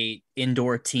not a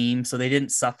indoor team, so they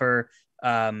didn't suffer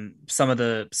some of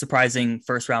the surprising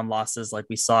first round losses, like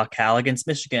we saw Cal against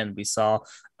Michigan. We saw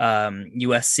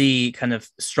USC kind of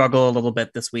struggle a little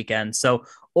bit this weekend. So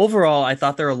overall, I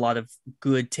thought there were a lot of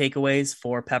good takeaways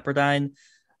for Pepperdine.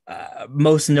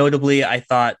 Most notably, I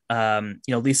thought,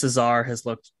 Lisa Czar has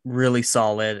looked really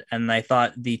solid. And I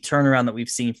thought the turnaround that we've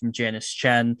seen from Janice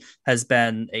Chen has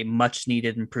been a much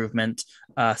needed improvement,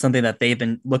 something that they've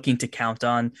been looking to count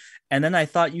on. And then I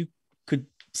thought you could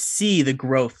see the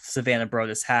growth Savannah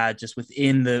Brodus had just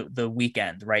within the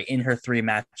weekend, right? In her 3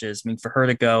 matches. I mean, for her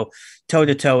to go toe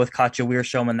to toe with Katja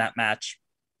Wiersholm in that match,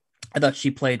 I thought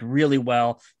she played really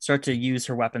well, start to use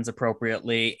her weapons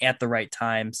appropriately at the right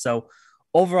time. So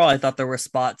overall, I thought there were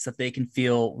spots that they can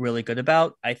feel really good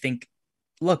about. I think,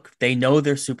 look, they know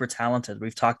they're super talented.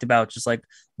 We've talked about just like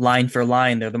line for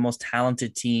line, they're the most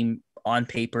talented team on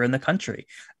paper in the country.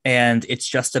 And it's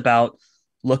just about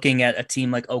looking at a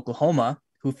team like Oklahoma,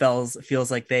 who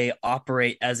feels like they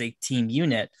operate as a team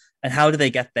unit. And how do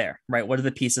they get there, right? What are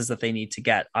the pieces that they need to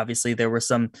get? Obviously, there were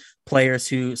some players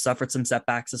who suffered some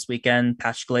setbacks this weekend,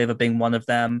 Pachkaleva being one of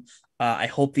them. I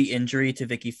hope the injury to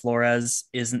Vicky Flores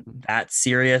isn't that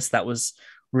serious. That was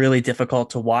really difficult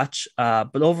to watch.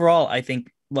 But overall, I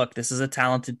think, look, this is a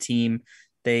talented team.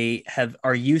 They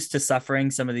are used to suffering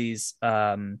some of these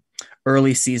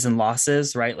early season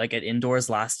losses, right? Like at indoors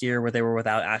last year where they were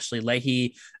without Ashley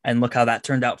Leahy, and look how that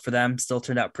turned out for them. Still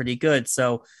turned out pretty good.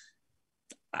 So,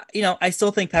 I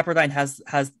still think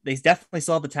Pepperdine they definitely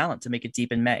still have the talent to make it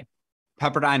deep in May.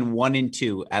 Pepperdine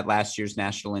 1-2 at last year's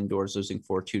National Indoors, losing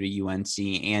 4-2 to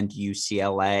UNC and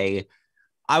UCLA.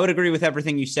 I would agree with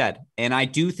everything you said. And I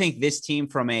do think this team,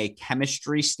 from a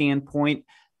chemistry standpoint,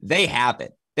 they have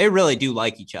it. They really do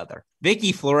like each other.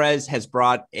 Vicky Flores has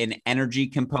brought an energy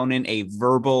component, a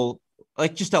verbal,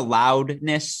 like just a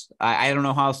loudness. I don't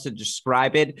know how else to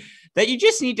describe it, that you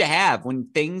just need to have when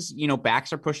things,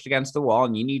 backs are pushed against the wall,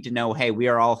 and you need to know, hey, we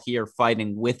are all here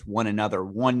fighting with one another.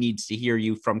 One needs to hear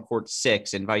you from court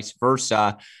 6 and vice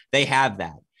versa. They have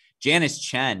that. Janice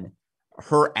Chen,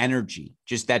 her energy,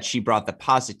 just that she brought, the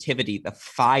positivity, the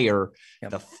fire,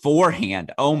 the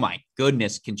forehand. Oh my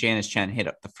goodness, can Janice Chen hit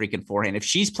up the freaking forehand? If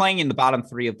she's playing in the bottom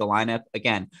 3 of the lineup,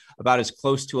 again, about as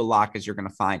close to a lock as you're going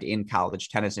to find in college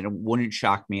tennis. And it wouldn't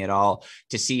shock me at all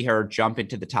to see her jump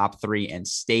into the top 3 and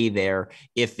stay there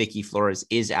if Vicky Flores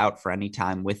is out for any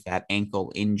time with that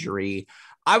ankle injury.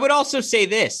 I would also say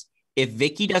this: if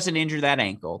Vicky doesn't injure that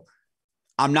ankle,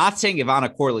 I'm not saying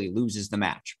Ivana Corley loses the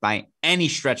match by any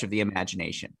stretch of the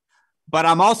imagination, but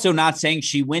I'm also not saying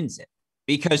she wins it,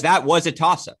 because that was a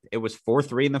toss-up. It was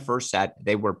 4-3 in the first set.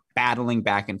 They were battling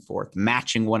back and forth,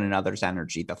 matching one another's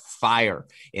energy, the fire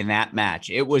in that match.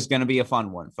 It was going to be a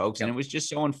fun one, folks. Yep. And it was just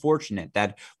so unfortunate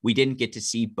that we didn't get to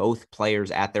see both players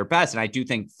at their best. And I do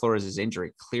think Flores'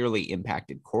 injury clearly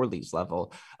impacted Corley's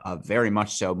level, very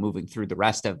much so moving through the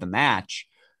rest of the match.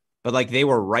 But like, they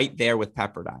were right there with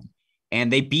Pepperdine. And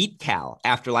they beat Cal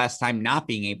after last time not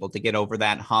being able to get over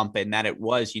that hump. And that it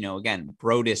was, again,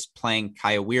 Brodus playing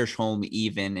Kaya Wiersholm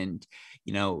even, and,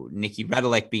 Nikki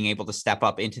Redelick being able to step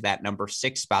up into that number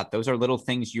 6 spot. Those are little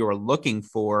things you're looking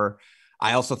for.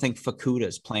 I also think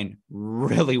Fukuda's playing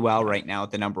really well right now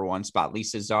at the number 1 spot.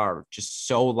 Lisa Czar just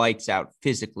so lights out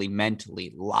physically,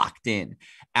 mentally locked in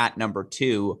at number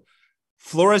 2.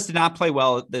 Flores did not play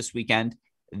well this weekend.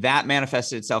 That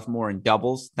manifested itself more in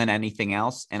doubles than anything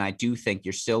else. And I do think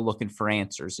you're still looking for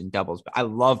answers in doubles. But I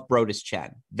love Brodus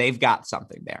Chen. They've got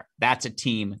something there. That's a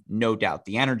team, no doubt.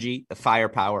 The energy, the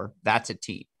firepower, that's a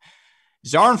team.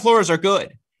 Czar and Flores are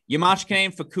good. Yamashkine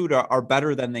and Fukuda are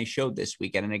better than they showed this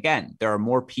weekend. And again, there are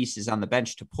more pieces on the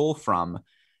bench to pull from.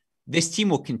 This team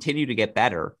will continue to get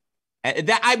better.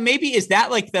 Is that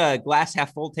like the glass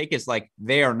half full take, is like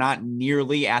they are not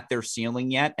nearly at their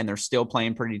ceiling yet, and they're still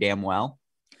playing pretty damn well?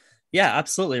 Yeah,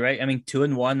 absolutely. Right. I mean,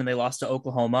 2-1, and they lost to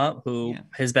Oklahoma, who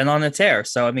has been on a tear.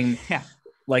 So, I mean,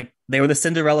 like, they were the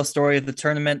Cinderella story of the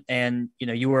tournament, and,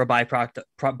 you were a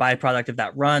byproduct of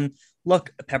that run.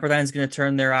 Look, Pepperdine's going to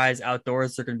turn their eyes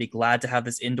outdoors. They're going to be glad to have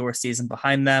this indoor season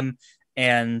behind them.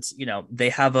 And,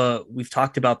 we've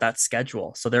talked about that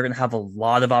schedule. So they're going to have a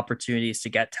lot of opportunities to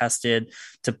get tested,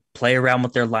 to play around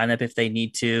with their lineup if they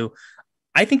need to.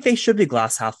 I think they should be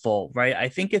glass half full, right? I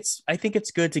think it's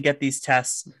good to get these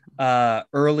tests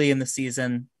early in the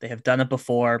season. They have done it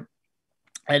before.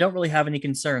 I don't really have any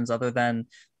concerns other than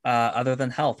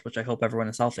health, which I hope everyone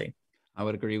is healthy. I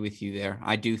would agree with you there.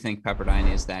 I do think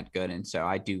Pepperdine is that good. And so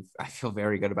I feel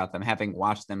very good about them. Having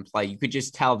watched them play, you could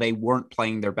just tell they weren't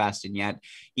playing their best. And yet,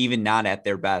 even not at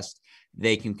their best,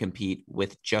 they can compete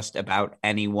with just about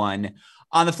anyone.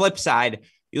 On the flip side,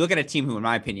 you look at a team who, in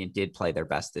my opinion, did play their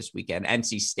best this weekend,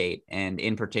 NC State, and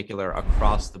in particular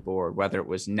across the board, whether it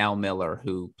was Nell Miller,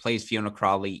 who plays Fiona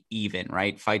Crawley even,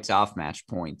 right, fights off match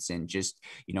points, and just,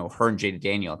 her and Jada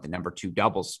Daniel at the number 2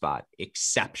 doubles spot,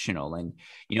 exceptional. And,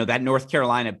 that North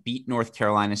Carolina beat North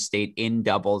Carolina State in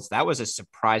doubles. That was a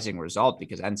surprising result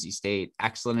because NC State,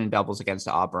 excellent in doubles against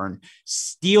Auburn,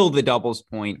 steal the doubles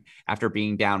point after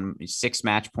being down 6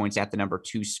 match points at the number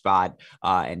 2 spot,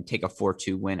 and take a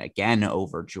 4-2 win again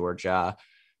over Georgia.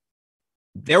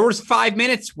 There was 5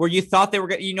 minutes where you thought they were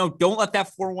going to, don't let that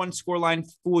 4-1 scoreline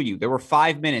fool you. There were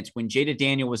 5 minutes when Jada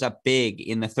Daniel was up big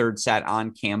in the third set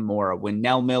on Cam Mora, when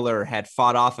Nell Miller had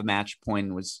fought off a match point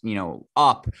and was,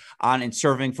 up on and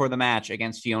serving for the match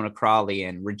against Fiona Crawley,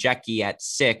 and Rajecki at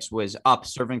 6 was up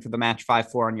serving for the match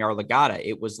 5-4 on Yarlagadda.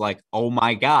 It was like, oh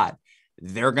my God,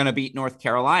 they're going to beat North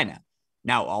Carolina.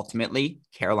 Now, ultimately,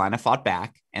 Carolina fought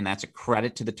back, and that's a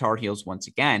credit to the Tar Heels once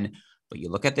again. But you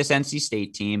look at this NC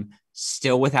State team,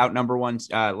 still without number 1,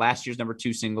 last year's number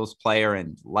 2 singles player,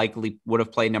 and likely would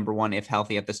have played number 1 if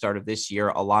healthy at the start of this year,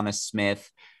 Alana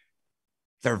Smith.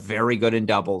 They're very good in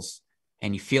doubles.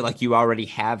 And you feel like you already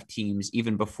have teams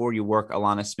even before you work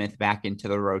Alana Smith back into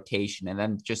the rotation. And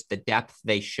then just the depth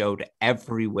they showed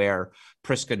everywhere.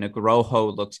 Priska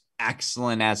Negroho looks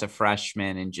excellent as a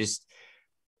freshman, and just,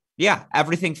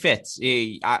 everything fits.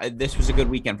 This was a good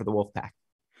weekend for the Wolfpack.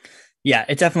 Yeah,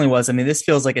 it definitely was. I mean, this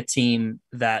feels like a team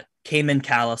that came in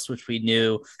callous, which we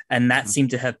knew, and that seemed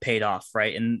to have paid off,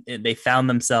 right? And they found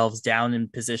themselves down in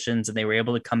positions, and they were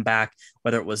able to come back,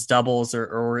 whether it was doubles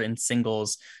or in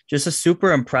singles. Just a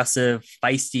super impressive,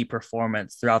 feisty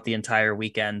performance throughout the entire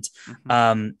weekend.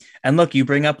 And look, you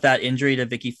bring up that injury to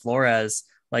Vicky Flores.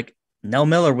 Like, Nell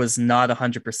Miller was not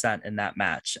 100% in that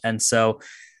match. And so,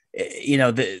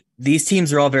 these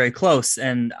teams are all very close.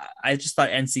 And I just thought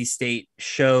NC State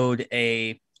showed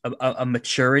a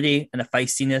maturity and a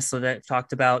feistiness that I've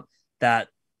talked about that,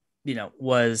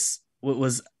 was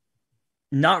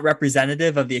not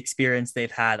representative of the experience they've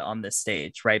had on this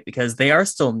stage, right? Because they are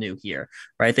still new here,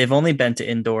 right? They've only been to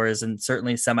indoors and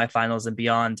certainly semifinals and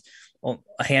beyond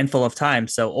a handful of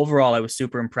times. So overall, I was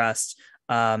super impressed.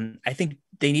 I think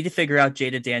they need to figure out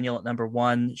Jada Daniel at number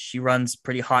 1. She runs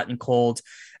pretty hot and cold.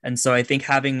 And so I think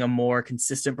having a more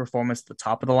consistent performance at the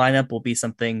top of the lineup will be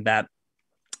something that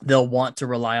they'll want to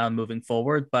rely on moving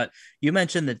forward. But you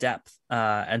mentioned the depth.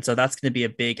 And so that's going to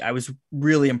be I was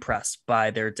really impressed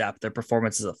by their depth, their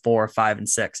performances at 4, 5, and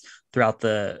 6 throughout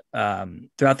the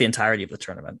entirety of the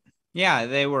tournament. Yeah,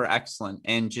 they were excellent.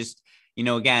 And just,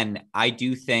 again, I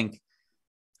do think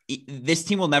this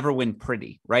team will never win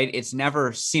pretty, right? It's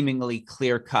never seemingly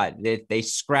clear cut. They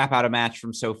scrap out a match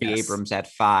from Sophie Abrams at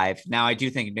 5. Now, I do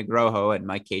think Negroho and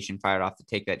Mike Cation fired off the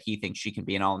take that he thinks she can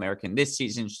be an All-American this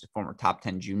season. She's a former top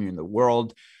 10 junior in the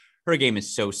world. Her game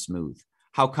is so smooth.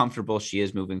 How comfortable she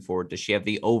is moving forward. Does she have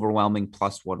the overwhelming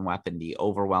 +1 weapon, the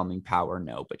overwhelming power?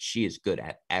 No, but she is good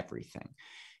at everything.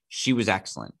 She was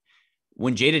excellent.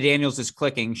 When Jada Daniels is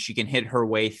clicking, she can hit her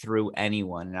way through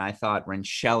anyone. And I thought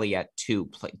Rensheli at 2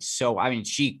 played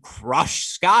she crushed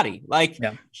Scotty.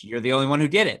 You're the only one who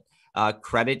did it.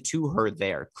 Credit to her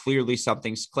there. Clearly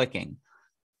something's clicking.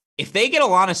 If they get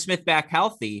Alana Smith back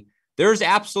healthy, there's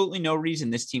absolutely no reason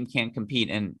this team can't compete.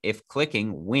 And if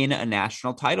clicking, win a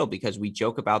national title, because we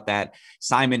joke about that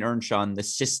Simon Earnshaw and the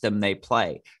system they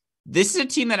play. This is a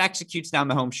team that executes down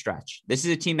the home stretch. This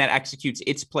is a team that executes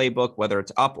its playbook, whether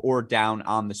it's up or down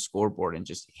on the scoreboard, and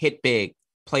just hit big,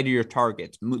 play to your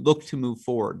targets, look to move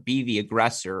forward, be the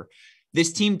aggressor.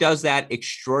 This team does that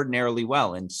extraordinarily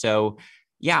well. And so,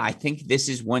 yeah, I think this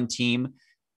is one team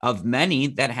of many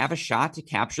that have a shot to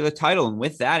capture the title. And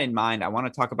with that in mind, I want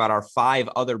to talk about our 5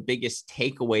 other biggest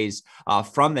takeaways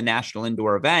from the national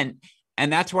indoor event.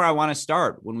 And that's where I want to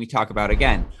start when we talk about,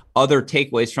 again, other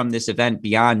takeaways from this event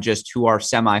beyond just who our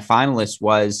semifinalists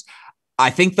was. I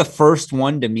think the first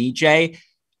one to me, Jay,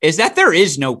 is that there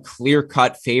is no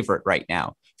clear-cut favorite right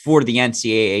now for the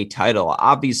NCAA title.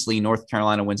 Obviously, North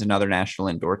Carolina wins another national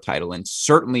indoor title, and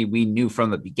certainly we knew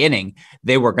from the beginning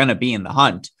they were going to be in the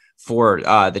hunt for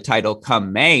the title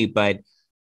come May, but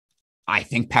I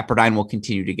think Pepperdine will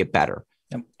continue to get better.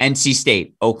 Yep. NC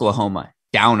State, Oklahoma,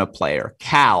 down a player.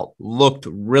 Cal looked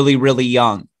really, really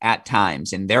young at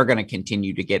times, and they're going to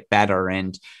continue to get better.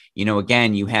 And,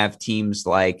 again, you have teams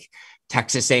like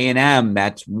Texas A&M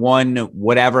that's won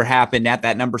whatever happened at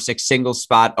that number 6 singles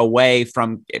spot away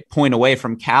from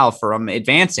Cal from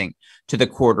advancing to the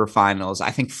quarterfinals.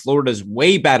 I think Florida's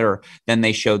way better than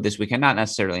they showed this weekend. Not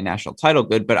necessarily a national title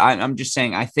good, but I'm just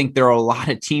saying, I think there are a lot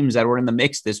of teams that were in the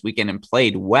mix this weekend and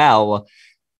played well.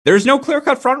 There's no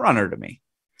clear-cut front runner to me.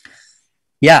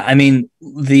 Yeah, I mean,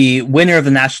 the winner of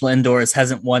the national indoors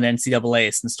hasn't won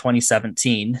NCAA since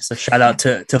 2017. So shout out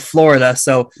to Florida.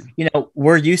 So,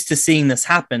 we're used to seeing this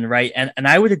happen, right? And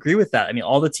I would agree with that. I mean,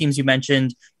 all the teams you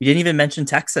mentioned, you didn't even mention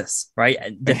Texas, right?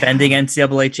 Defending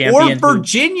NCAA champion. Or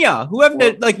Virginia, who have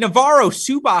Navarro,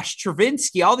 Subash,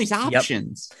 Travinsky, all these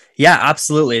options. Yep. Yeah,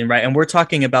 absolutely. And right. And we're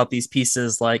talking about these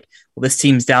pieces like, well, this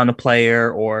team's down a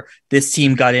player or this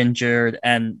team got injured.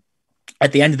 And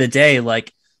at the end of the day,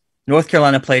 North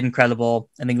Carolina played incredible.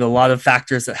 I think there are a lot of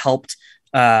factors that helped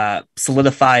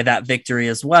solidify that victory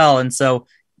as well. And so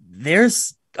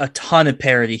there's a ton of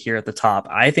parity here at the top.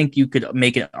 I think you could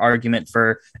make an argument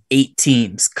for 8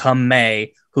 teams come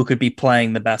May who could be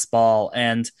playing the best ball.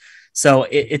 And so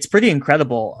it's pretty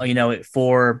incredible,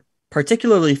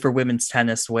 particularly for women's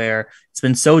tennis, where it's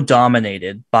been so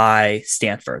dominated by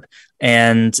Stanford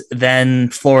and then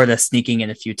Florida sneaking in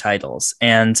a few titles.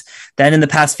 And then in the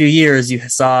past few years, you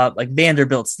saw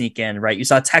Vanderbilt sneak in, right? You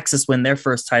saw Texas win their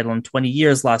first title in 20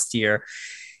 years last year.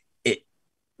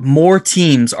 More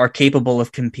teams are capable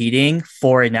of competing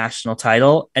for a national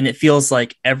title. And it feels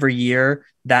like every year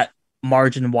that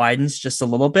margin widens just a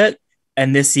little bit.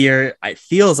 And this year, it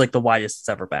feels like the widest it's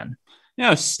ever been.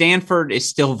 Stanford is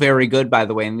still very good, by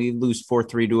the way, and they lose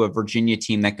 4-3 to a Virginia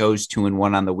team that goes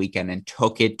 2-1 on the weekend and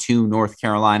took it to North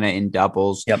Carolina in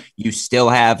doubles. Yep. You still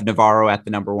have Navarro at the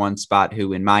number 1 spot,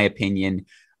 who, in my opinion,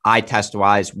 eye test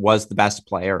wise, was the best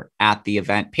player at the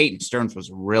event. Peyton Stearns was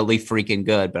really freaking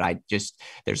good, but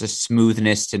there's a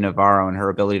smoothness to Navarro and her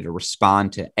ability to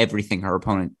respond to everything her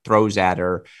opponent throws at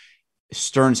her.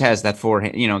 Stearns has that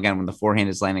forehand, again, when the forehand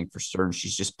is landing for Stearns,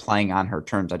 she's just playing on her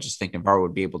terms. I just think Navarro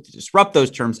would be able to disrupt those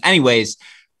terms. Anyways,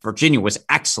 Virginia was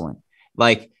excellent.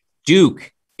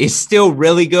 Duke is still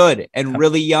really good and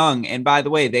really young. And by the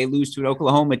way, they lose to an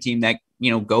Oklahoma team that,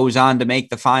 goes on to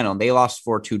make the final. They lost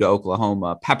 4-2 to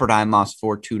Oklahoma. Pepperdine lost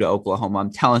 4-2 to Oklahoma.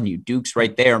 I'm telling you, Duke's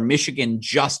right there. Michigan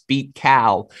just beat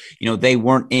Cal. They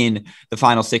weren't in the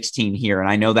final 16 here. And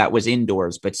I know that was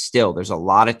indoors, but still there's a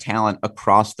lot of talent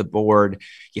across the board.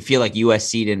 You feel like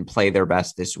USC didn't play their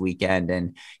best this weekend.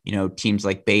 And, teams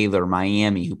like Baylor,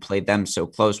 Miami, who played them so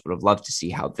close, would have loved to see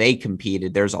how they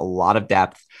competed. There's a lot of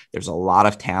depth. There's a lot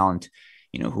of talent.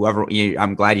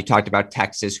 I'm glad you talked about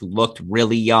Texas, who looked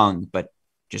really young, but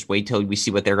just wait till we see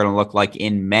what they're going to look like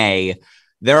in May.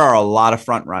 There are a lot of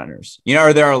front runners,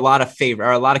 or there are a lot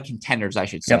of contenders, I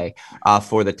should say,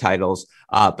 for the titles,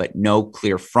 but no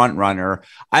clear front runner.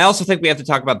 I also think we have to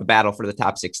talk about the battle for the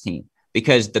top 16,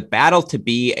 because the battle to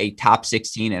be a top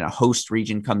 16 in a host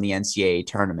region come the NCAA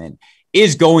tournament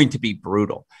is going to be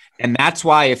brutal. And that's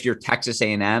why if you're Texas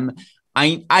A&M,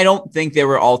 I don't think they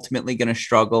were ultimately going to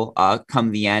struggle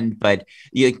come the end, but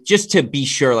just to be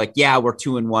sure, like, yeah, we're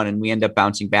 2-1 and we end up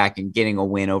bouncing back and getting a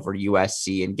win over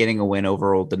USC and getting a win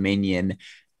over Old Dominion.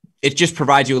 It just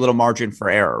provides you a little margin for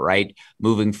error, right?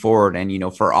 Moving forward.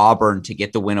 And, for Auburn to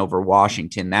get the win over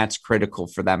Washington, that's critical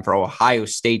for them. For Ohio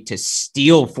State to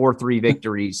steal 4-3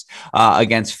 victories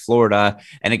against Florida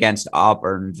and against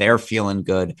Auburn, they're feeling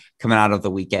good coming out of the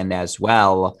weekend as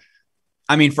well.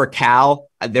 I mean, for Cal,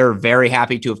 they're very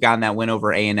happy to have gotten that win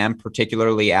over A&M,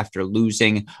 particularly after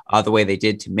losing the way they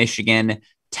did to Michigan.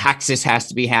 Texas has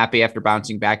to be happy after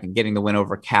bouncing back and getting the win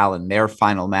over Cal in their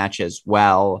final match as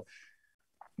well,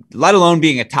 let alone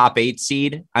being a top 8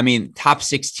 seed. I mean, top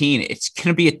 16, it's going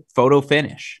to be a photo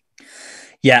finish.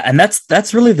 Yeah, and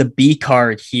that's really the B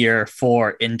card here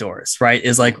for indoors, right?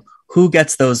 Is like who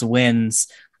gets those wins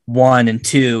 1 and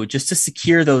 2, just to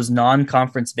secure those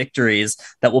non-conference victories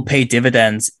that will pay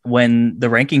dividends when the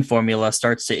ranking formula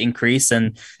starts to increase.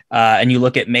 And you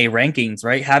look at May rankings,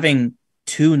 right? Having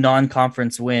 2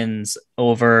 non-conference wins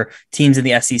over teams in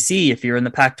the SEC, if you're in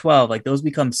the Pac-12, like those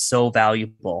become so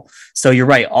valuable. So you're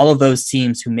right. All of those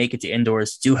teams who make it to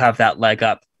indoors do have that leg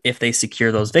up if they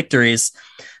secure those victories.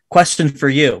 Question for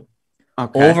you.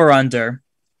 Okay. Over under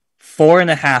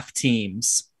 4.5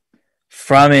 teams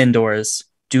from indoors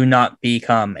do not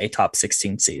become a top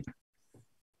 16 seed.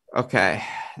 Okay,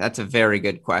 that's a very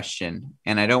good question,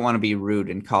 and I don't want to be rude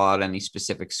and call out any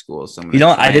specific schools. So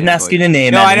I didn't ask you to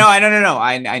name. No, any. I know.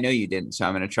 I know you didn't. So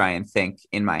I'm going to try and think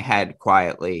in my head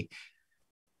quietly.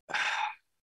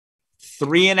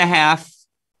 3.5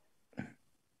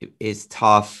 is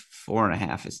tough.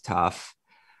 4.5 is tough.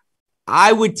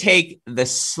 I would take the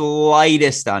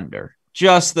slightest under,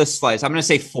 just the slightest. I'm going to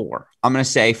say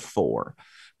 4.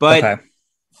 But okay.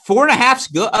 4.5's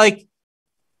good. Like,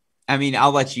 I mean,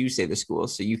 I'll let you say the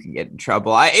schools so you can get in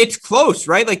trouble. It's close,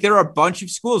 right? Like, there are a bunch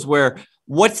of schools where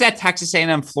what's that Texas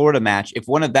A&M Florida match? If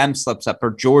one of them slips up,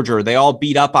 or Georgia, they all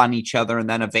beat up on each other, and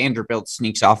then a Vanderbilt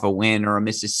sneaks off a win, or a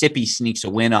Mississippi sneaks a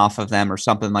win off of them, or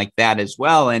something like that as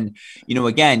well. And,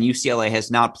 again, UCLA has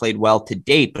not played well to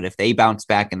date, but if they bounce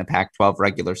back in the Pac-12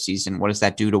 regular season, what does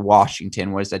that do to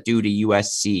Washington? What does that do to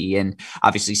USC? And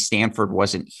obviously Stanford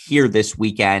wasn't here this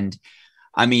weekend.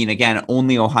 I mean, again,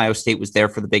 only Ohio State was there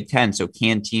for the Big Ten. So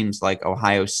can teams like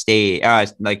Ohio State,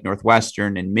 like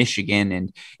Northwestern and Michigan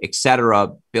and et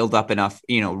cetera, build up enough,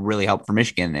 really help for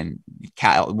Michigan? And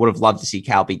Cal would have loved to see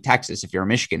Cal beat Texas if you're a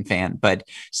Michigan fan, but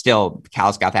still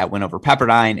Cal's got that win over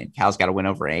Pepperdine, and Cal's got a win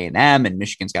over A&M, and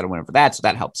Michigan's got a win over that. So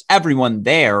that helps everyone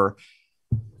there.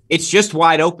 It's just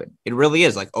wide open. It really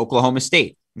is. Like Oklahoma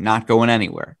State, not going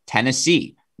anywhere.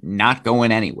 Tennessee, not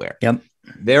going anywhere. Yep.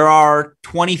 There are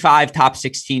 25 top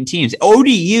 16 teams.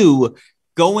 ODU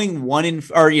going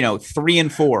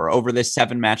 3-4 over this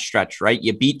 7-match stretch, right?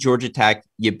 You beat Georgia Tech,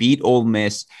 you beat Ole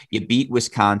Miss, you beat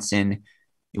Wisconsin.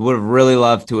 You would have really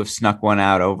loved to have snuck one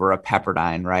out over a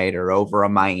Pepperdine, right? Or over a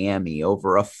Miami,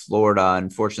 over a Florida.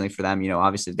 Unfortunately for them,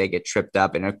 obviously they get tripped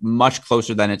up in a much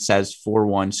closer than it says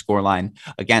 4-1 scoreline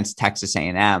against Texas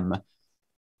A&M.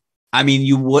 I mean,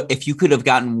 if you could have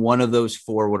gotten one of those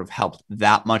 4, would have helped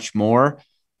that much more.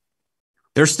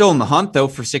 They're still in the hunt though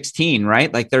for 16,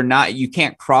 right? Like you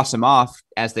can't cross them off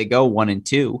as they go 1 and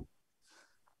 2.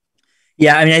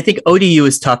 Yeah, I mean, I think ODU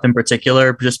is tough in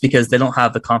particular just because they don't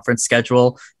have the conference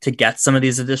schedule to get some of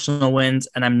these additional wins.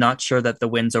 And I'm not sure that the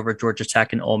wins over Georgia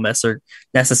Tech and Ole Miss are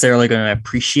necessarily going to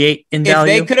appreciate in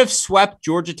value. If they could have swept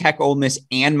Georgia Tech, Ole Miss,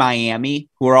 and Miami,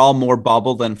 who are all more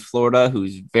bubble than Florida,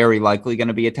 who's very likely going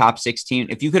to be a top 16.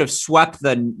 If you could have swept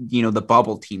the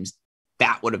bubble teams,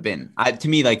 that would have been, to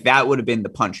me, like that would have been the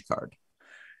punch card.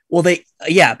 Well,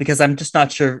 because I'm just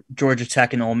not sure Georgia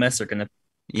Tech and Ole Miss are going to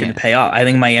pay off. I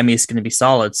think Miami is going to be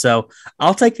solid. So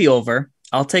I'll take the over.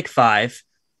 I'll take 5.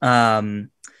 And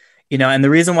the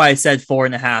reason why I said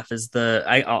 4.5 is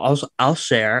I'll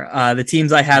share the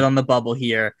teams I had on the bubble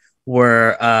here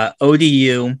were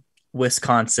ODU,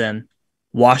 Wisconsin,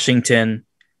 Washington,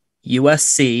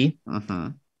 USC,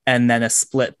 and then a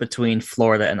split between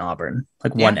Florida and Auburn,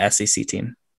 like one SEC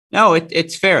team. No,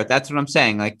 it's fair. That's what I'm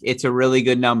saying. Like, it's a really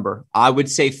good number. I would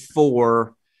say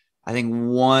 4. I think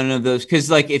one of those,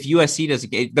 because like if USC doesn't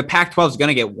get, the Pac-12 is going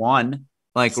to get one,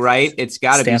 like, right? It's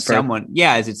got to be someone.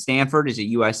 Yeah. Is it Stanford? Is it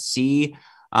USC?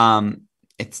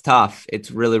 It's tough. It's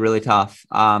really, really tough.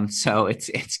 So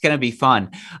it's going to be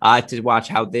fun to watch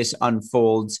how this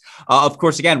unfolds. Of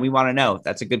course, again, we want to know.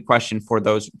 That's a good question for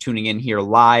those tuning in here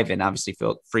live. And obviously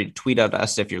feel free to tweet at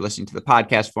us if you're listening to the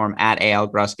podcast form at AL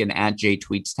Gruskin, at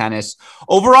JTweetsTennis.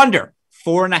 Over under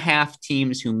 4.5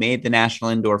 teams who made the national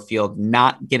indoor field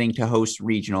not getting to host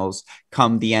regionals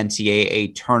come the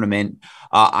NCAA tournament.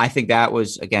 I think that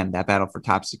was, again, that battle for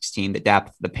top 16, the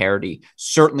depth, the parity,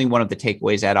 certainly one of the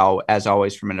takeaways as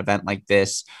always from an event like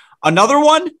this. Another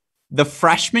one, the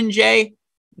freshmen, Jay,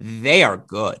 they are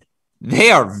good.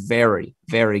 They are very,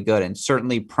 very good, and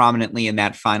certainly prominently in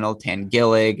that final,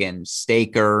 Tangillig and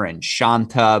Staker and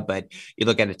Shanta. But you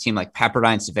look at a team like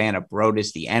Pepperdine, Savannah,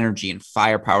 Brodus, the energy and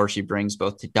firepower she brings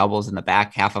both to doubles in the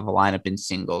back half of a lineup in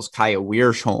singles. Kaya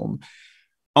Wiersholm,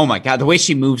 oh my God, the way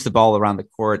she moves the ball around the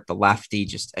court, the lefty,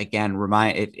 just again,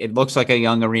 it looks like a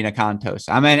young Arena Contos.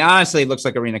 I mean, honestly, it looks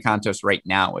like Arena Contos right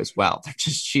now as well.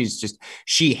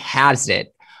 She has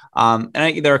it.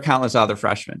 There are countless other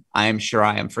freshmen. I am sure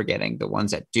I am forgetting the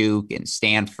ones at Duke and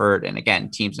Stanford. And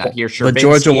again, teams not here. The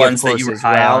Georgia ones that you were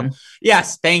high on.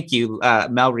 Yes. Thank you.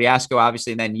 Mel Riasco,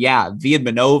 obviously. And then,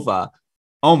 Viadmanova.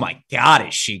 Oh my God,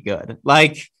 is she good?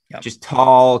 Like, just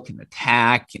tall, can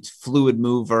attack, it's fluid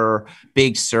mover,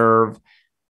 big serve.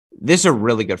 This is a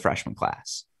really good freshman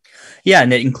class. Yeah,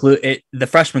 and the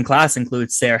freshman class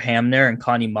includes Sarah Hamner and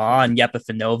Connie Ma and Yepa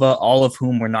Finova, all of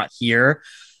whom were not here.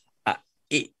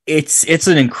 It's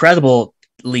an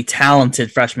incredibly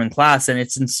talented freshman class, and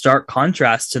it's in stark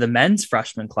contrast to the men's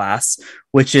freshman class,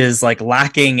 which is like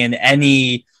lacking in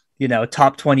any,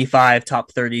 top 25,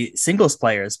 top 30 singles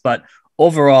players. But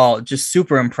overall, just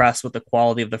super impressed with the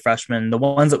quality of the freshmen. The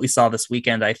ones that we saw this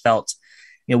weekend, I felt,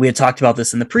 we had talked about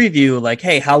this in the preview, like,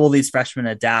 hey, how will these freshmen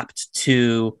adapt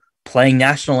to playing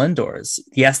national indoors?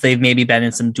 Yes, they've maybe been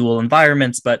in some dual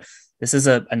environments, but this is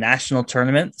a national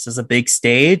tournament. This is a big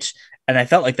stage. And I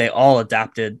felt like they all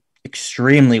adapted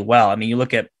extremely well. I mean, you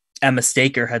look at Emma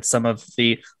Staker had some of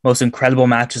the most incredible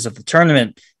matches of the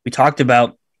tournament. We talked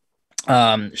about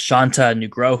Shanta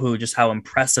Nugroho, just how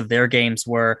impressive their games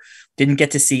were. Didn't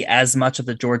get to see as much of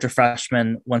the Georgia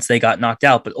freshmen once they got knocked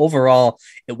out, but overall,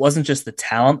 it wasn't just the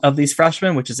talent of these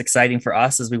freshmen, which is exciting for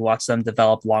us as we watch them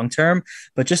develop long term,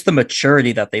 but just the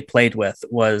maturity that they played with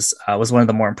was one of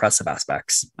the more impressive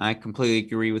aspects. I completely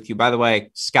agree with you. By the way,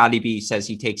 Scotty B says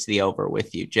he takes the over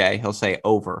with you, Jay. He'll say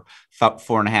over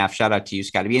 4.5. Shout out to you,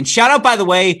 Scotty B, and shout out, by the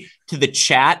way, to the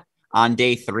chat on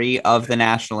day 3 of the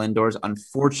national indoors.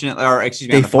 Unfortunately, or excuse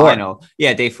me, on the final.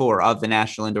 Yeah, day 4 of the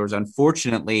national indoors.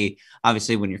 Unfortunately,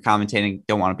 obviously, when you're commentating,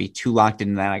 don't want to be too locked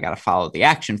into that. I got to follow the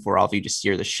action for all of you to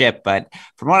steer the ship. But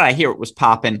from what I hear, it was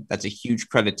popping. That's a huge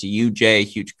credit to you, Jay.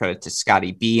 Huge credit to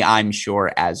Scotty B, I'm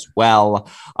sure, as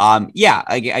well.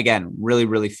 Again, really,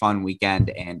 really fun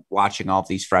weekend, and watching all of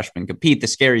these freshmen compete. The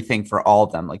scary thing for all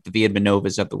of them, like the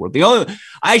Viadmanovas of the world.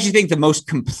 I actually think the most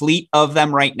complete of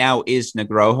them right now is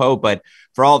Nugroho. But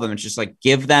for all of them, it's just like,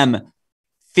 give them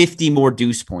 50 more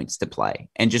deuce points to play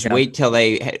and just wait till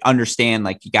they understand,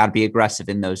 like, you got to be aggressive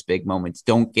in those big moments.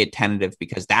 Don't get tentative,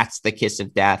 because that's the kiss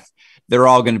of death. They're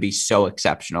all going to be so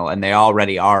exceptional, and they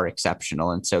already are exceptional.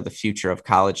 And so the future of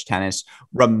college tennis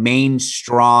remains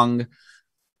strong.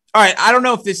 All right. I don't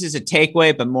know if this is a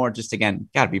takeaway, but more just, again,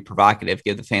 got to be provocative,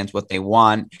 give the fans what they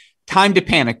want. Time to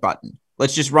panic button.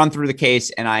 Let's just run through the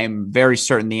case, and I am very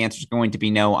certain the answer is going to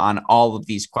be no on all of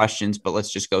these questions, but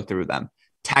let's just go through them.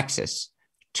 Texas,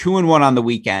 2-1 on the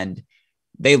weekend.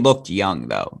 They looked young,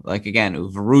 though. Like, again,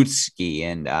 Uvrutsky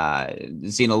and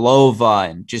Zinalova,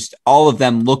 and just all of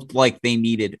them looked like they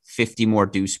needed 50 more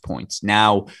deuce points.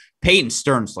 Now, Peyton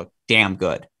Stearns looked damn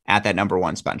good at that number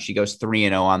 1 spot. She goes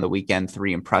 3-0 on the weekend,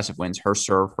 3 impressive wins. Her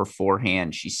serve, her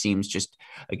forehand, she seems just,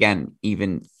 again,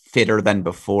 even fitter than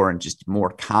before, and just more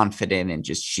confident, and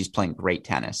just she's playing great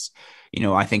tennis.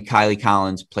 I think Kylie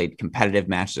Collins played competitive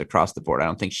matches across the board. I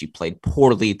don't think she played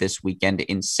poorly this weekend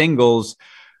in singles,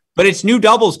 but it's new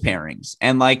doubles pairings,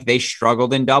 and like, they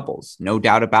struggled in doubles, no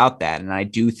doubt about that. And I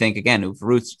do think, again,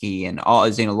 Uvrutsky and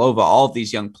Zinalova, all of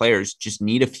these young players just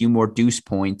need a few more deuce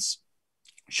points.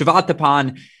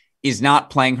 Shavatapan is not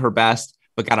playing her best,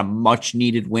 but got a much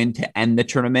needed win to end the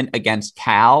tournament against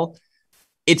Cal.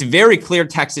 It's very clear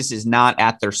Texas is not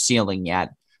at their ceiling yet,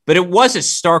 but it was a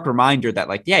stark reminder that,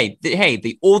 like,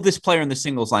 the oldest player in the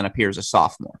singles lineup here is a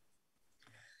sophomore.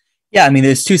 Yeah, I mean,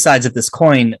 there's two sides of this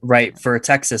coin, right? For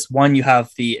Texas, one, you have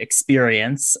the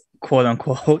experience, quote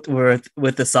unquote,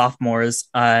 with the sophomores.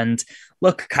 And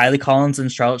look, Kylie Collins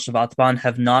and Charlotte Shavatapan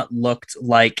have not looked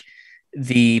like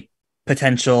the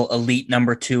potential elite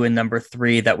number 2 and number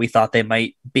 3 that we thought they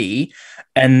might be.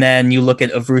 And then you look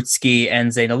at Uvrutsky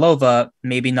and Zainalova,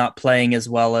 maybe not playing as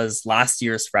well as last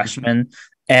year's freshmen.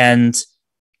 And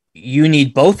you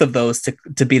need both of those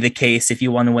to be the case if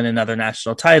you want to win another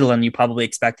national title. And you probably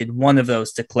expected one of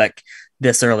those to click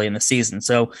this early in the season.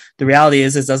 So the reality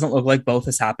is, it doesn't look like both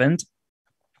has happened.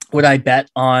 Would I bet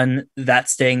on that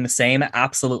staying the same?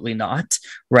 Absolutely not.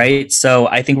 Right. So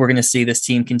I think we're going to see this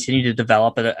team continue to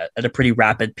develop at a pretty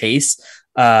rapid pace.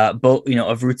 Both,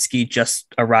 Avrutsky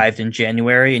just arrived in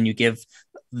January, and you give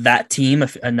that team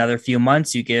another few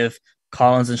months. You give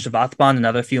Collins and Shavathban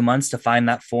another few months to find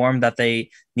that form that they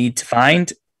need to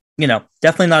find.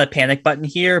 Definitely not a panic button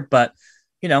here, but,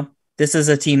 this is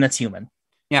a team that's human.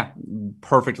 Yeah,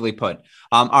 perfectly put.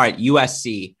 All right,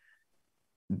 USC.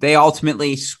 They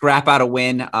ultimately scrap out a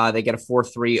win. They get a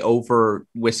 4-3 over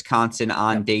Wisconsin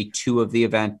on day 2 of the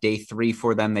event. Day 3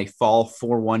 for them, they fall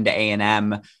 4-1 to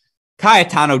A&M.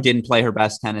 Cayetano didn't play her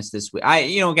best tennis this week.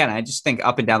 I just think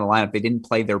up and down the lineup, they didn't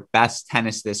play their best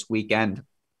tennis this weekend.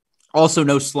 Also,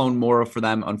 no Sloan Morrow for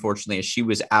them, unfortunately, as she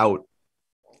was out.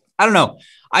 I don't know.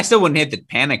 I still wouldn't hit the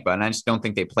panic button. I just don't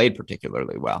think they played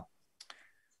particularly well.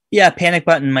 Yeah, panic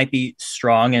button might be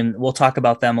strong, and we'll talk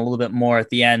about them a little bit more at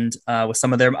the end with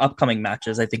some of their upcoming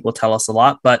matches. I think will tell us a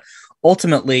lot, but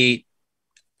ultimately,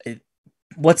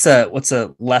 what's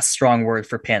a less strong word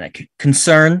for panic?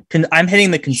 Concern. I'm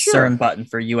hitting the concern button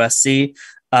for USC.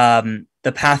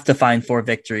 The path to find 4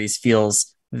 victories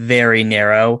feels very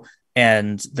narrow,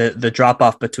 and the drop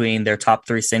off between their top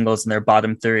 3 singles and their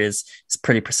bottom 3 is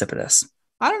pretty precipitous.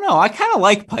 I don't know. I kind of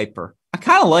like Piper. I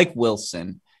kind of like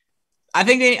Wilson. I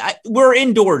think we're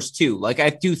indoors too. Like,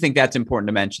 I do think that's important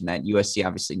to mention that USC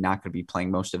obviously not going to be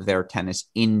playing most of their tennis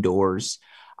indoors.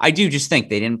 I do just think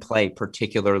they didn't play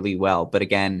particularly well. But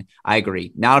again, I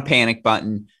agree. Not a panic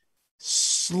button. A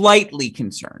slightly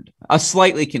concerned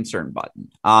button.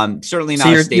 Certainly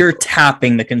not. So you're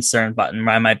tapping the concern button.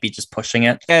 I might be just pushing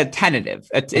it. Tentative.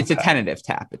 It's a tentative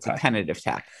tap. It's a tentative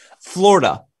tap.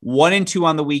 Florida 1-2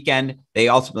 on the weekend. They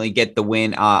ultimately get the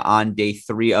win on day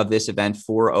 3 of this event,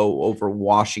 4-0 over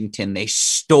Washington. They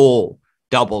stole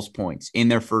doubles points in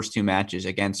their first 2 matches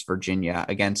against Virginia,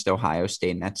 against Ohio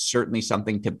State. And that's certainly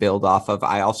something to build off of.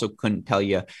 I also couldn't tell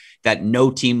you that no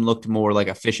team looked more like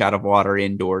a fish out of water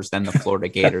indoors than the Florida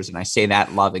Gators. And I say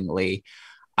that lovingly.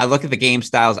 I look at the game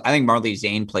styles. I think Marley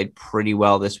Zane played pretty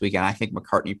well this weekend. I think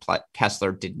McCartney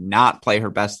Kessler did not play her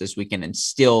best this weekend and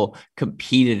still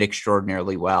competed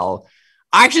extraordinarily well.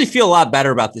 I actually feel a lot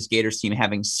better about this Gators team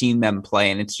having seen them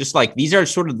play. And it's just like, these are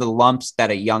sort of the lumps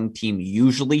that a young team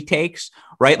usually takes,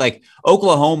 right? Like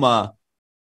Oklahoma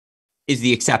is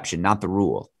the exception, not the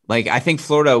rule. Like, I think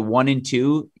Florida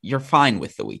 1-2, you're fine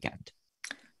with the weekend.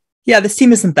 Yeah, this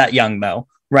team isn't that young though,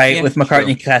 right? Yeah, with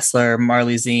McCartney Kessler,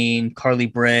 Marley Zine, Carly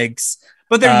Briggs.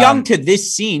 But they're young to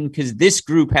this scene because this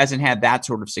group hasn't had that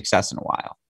sort of success in a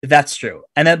while. That's true.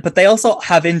 But they also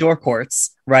have indoor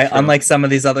courts, right? True. Unlike some of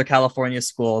these other California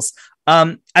schools.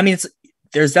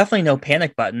 There's definitely no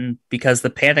panic button because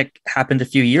the panic happened a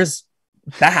few years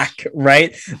back,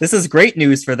 right? This is great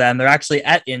news for them. They're actually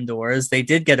at indoors. They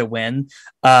did get a win.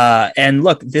 And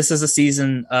look, this is a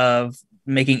season of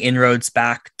making inroads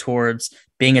back towards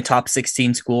being a top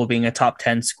 16 school, being a top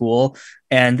 10 school.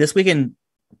 And this weekend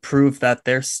proved that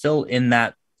they're still in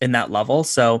that level.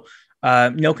 So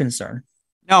no concern.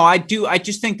 No, I do. I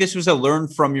just think this was a learn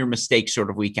from your mistakes sort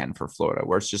of weekend for Florida,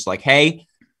 where it's just like, hey,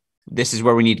 this is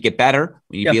where we need to get better.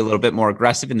 We need to be a little bit more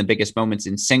aggressive in the biggest moments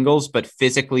in singles, but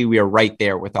physically we are right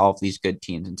there with all of these good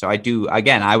teams. And so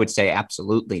I would say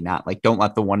absolutely not. Like, don't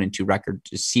let the 1-2 record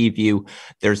deceive you.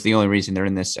 There's the only reason they're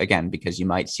in this, again, because you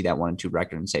might see that 1-2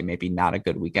 record and say maybe not a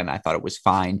good weekend. I thought it was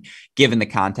fine given the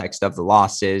context of the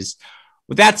losses.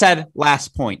 With that said,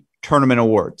 last point. Tournament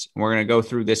awards. We're going to go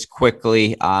through this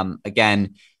quickly.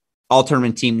 Again, all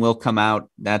tournament team will come out.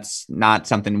 That's not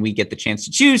something we get the chance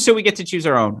to choose. So we get to choose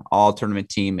our own all tournament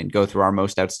team and go through our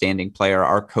most outstanding player,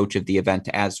 our coach of the event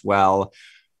as well.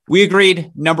 We agreed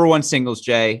number 1 singles,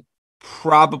 Jay,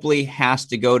 probably has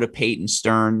to go to Peyton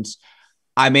Stearns.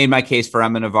 I made my case for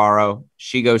Emma Navarro.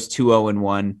 She goes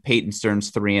 2-0-1. Peyton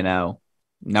Stearns 3-0.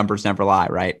 Numbers never lie,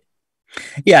 right?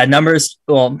 Yeah, numbers,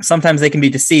 well, sometimes they can be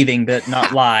deceiving, but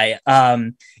not lie.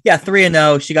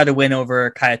 3-0. She got a win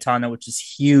over Cayetano, which is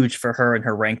huge for her in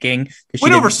her ranking.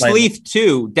 Win over Sleeth,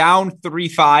 too. Down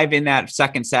 3-5 in that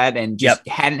second set and just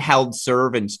hadn't held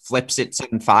serve and flips it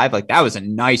 7-5. Like, that was a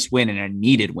nice win and a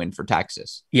needed win for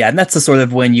Texas. Yeah, and that's the sort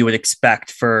of win you would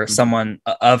expect for someone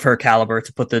of her caliber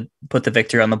to put the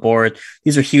victory on the board.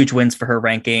 These are huge wins for her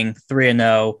ranking.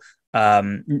 3-0.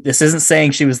 This isn't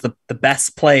saying she was the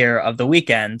best player of the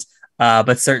weekend,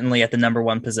 but certainly at the number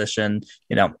 1 position,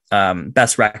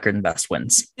 best record and best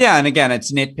wins. Yeah. And again,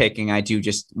 it's nitpicking. I do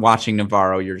just watching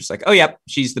Navarro. You're just like, oh, yep,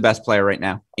 she's the best player right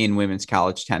now in women's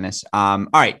college tennis. All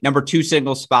right. Number 2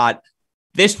 single spot.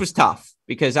 This was tough.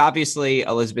 because obviously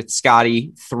Elizabeth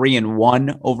Scotty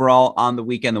 3-1 overall on the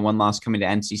weekend. The one loss coming to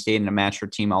NC State in a match her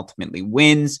team ultimately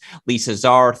wins. Lisa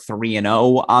Czar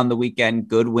 3-0 on the weekend.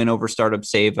 Good win over Startup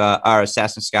Seva or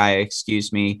Sasnskaya,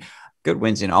 excuse me. Good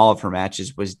wins in all of her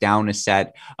matches. Was down a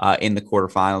set in the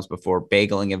quarterfinals before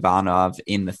bageling Ivanov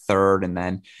in the third, and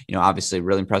then obviously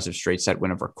really impressive straight set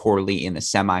win over Corley in the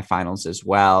semifinals as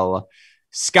well.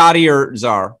 Scotty or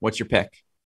Czar? What's your pick?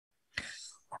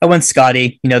 I went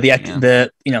Scotty.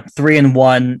 The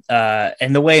 3-1,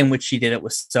 and the way in which she did it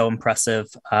was so impressive.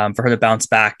 For her to bounce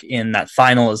back in that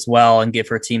final as well and give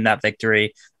her team that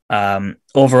victory.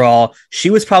 Overall,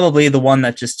 she was probably the one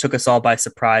that just took us all by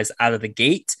surprise out of the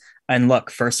gate. And look,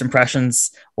 first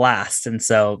impressions last, and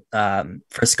so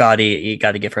for Scotty, you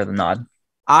got to give her the nod.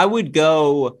 I would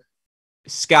go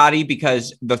Scotty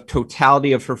because the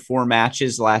totality of her 4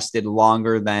 matches lasted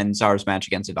longer than Czar's match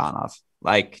against Ivanov.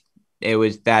 But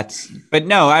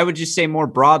no, I would just say more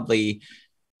broadly,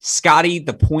 Scotty,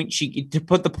 to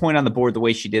put the point on the board the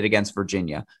way she did against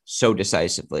Virginia so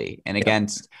decisively, and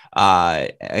against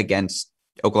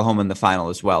Oklahoma in the final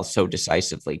as well so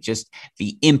decisively, just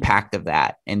the impact of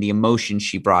that and the emotion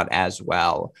she brought as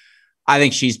well. I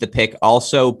think she's the pick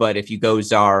also, but if you go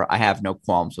Czar, I have no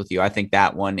qualms with you. I think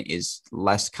that one is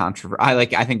less controversial. I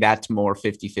think that's more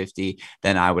 50-50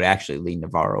 than I would actually lean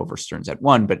Navarro over Stearns at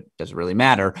 1, but it doesn't really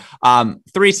matter.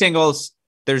 3 singles,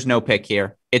 there's no pick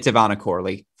here. It's Ivana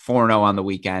Corley. 4-0 on the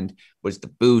weekend. Was the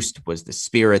boost, was the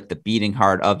spirit, the beating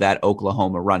heart of that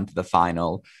Oklahoma run to the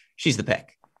final. She's the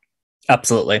pick.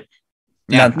 Absolutely.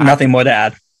 Yeah, nothing more to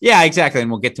add. Yeah, exactly. And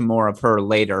we'll get to more of her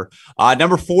later.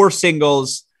 Number 4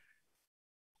 singles.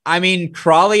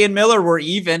 Crawley and Miller were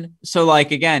even. So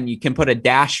again, you can put a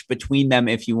dash between them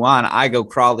if you want. I go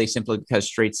Crawley simply because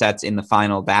straight sets in the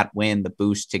final, that win, the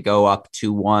boost to go up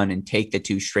 2-1 and take the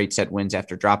 2 straight set wins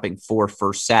after dropping 4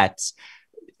 first sets.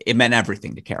 It meant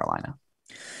everything to Carolina.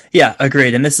 Yeah,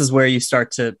 agreed. And this is where you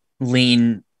start to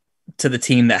lean to the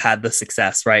team that had the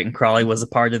success, right? And Crawley was a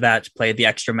part of that, played the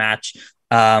extra match.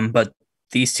 But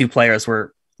these 2 players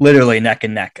were literally neck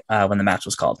and neck when the match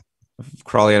was called.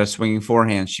 Crawley had a swinging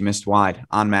forehand. She missed wide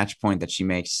on match point that she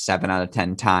makes 7 out of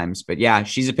 10 times. But yeah,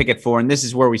 she's a pick at 4. And this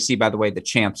is where we see, by the way, the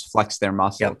champs flex their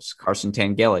muscles. Yep. Carson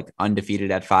Tangillick,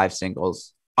 undefeated at 5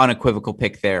 singles. Unequivocal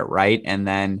pick there, right? And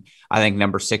then I think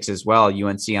number 6 as well,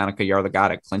 UNC Annika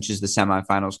Yarlagadda clinches the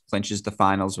semifinals, clinches the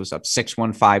finals, was up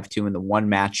 6-1, 5-2 in the one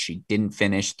match she didn't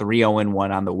finish,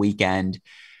 3-0-1 on the weekend.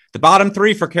 The bottom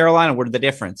 3 for Carolina were the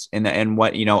difference in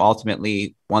what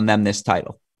ultimately won them this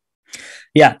title.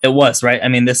 Yeah, it was, right?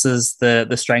 This is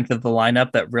the strength of the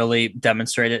lineup that really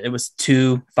demonstrated. It was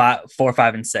 2, 5, 4,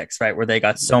 5, and 6, right? Where they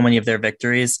got so many of their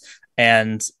victories.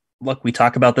 And look, we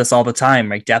talk about this all the time,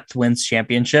 right? Depth wins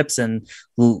championships, and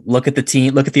look at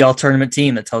the all tournament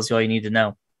team that tells you all you need to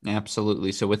know.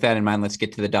 Absolutely. So with that in mind, let's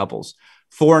get to the doubles.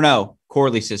 4-0,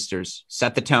 Corley sisters,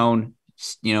 set the tone,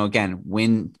 again,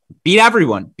 beat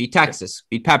everyone, beat Texas,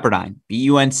 beat Pepperdine,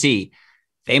 beat UNC.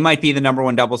 They might be the number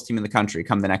 1 doubles team in the country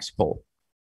come the next poll.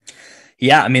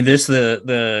 Yeah, there's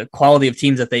the quality of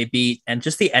teams that they beat and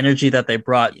just the energy that they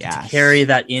brought to carry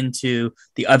that into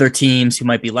the other teams who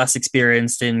might be less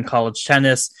experienced in college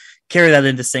tennis, carry that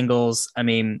into singles.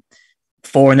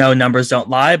 4-0 numbers don't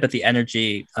lie, but the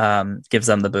energy gives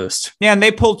them the boost. Yeah, and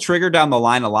they pull trigger down the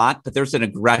line a lot, but there's an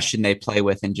aggression they play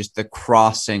with and just the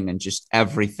crossing and just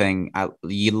everything.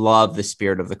 You love the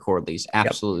spirit of the Corleys.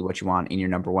 Absolutely what you want in your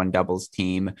number 1 doubles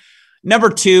team.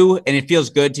 Number 2, and it feels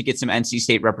good to get some NC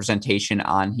State representation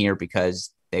on here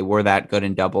because they were that good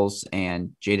in doubles,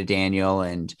 and Jada Daniel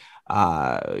and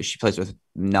she plays with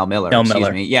Nell Miller.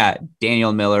 Yeah,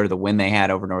 Daniel Miller, the win they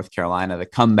had over North Carolina, the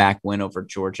comeback win over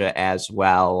Georgia as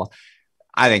well.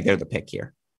 I think they're the pick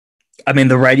here.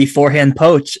 The righty forehand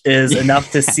poach is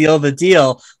enough to seal the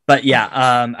deal. But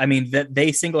yeah,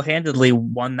 they single-handedly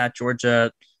won that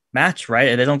Georgia match, right?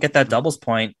 And they don't get that doubles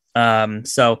point.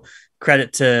 So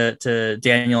credit to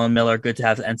Daniel and Miller. Good to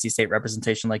have NC State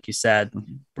representation, like you said.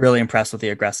 Really impressed with the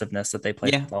aggressiveness that they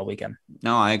played all weekend.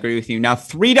 No, I agree with you. Now,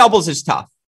 3 doubles is tough.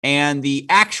 And the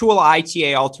actual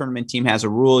ITA all-tournament team has a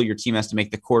rule. Your team has to make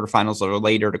the quarterfinals or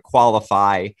later to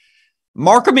qualify.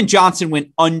 Markham and Johnson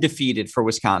went undefeated for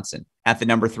Wisconsin at the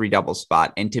number 3 doubles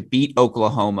spot. And to beat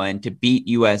Oklahoma and to beat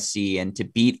USC and to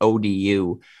beat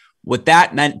ODU, what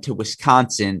that meant to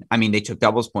Wisconsin, they took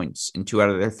doubles points in 2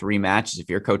 out of their 3 matches. If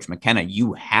you're Coach McKenna,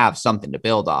 you have something to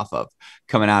build off of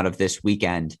coming out of this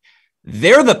weekend.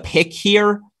 They're the pick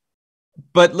here,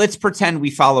 but let's pretend we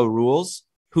follow rules.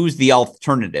 Who's the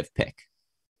alternative pick?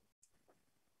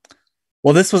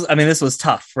 Well, this was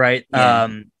tough, right?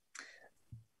 Yeah.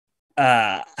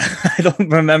 I don't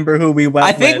remember who we went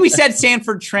I think with. we said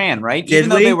Sanford Tran, right? Did Even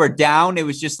though we? they were down, it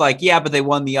was just like, yeah, but they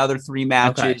won the other 3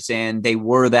 matches and they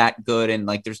were that good. And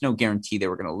like, there's no guarantee they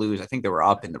were going to lose. I think they were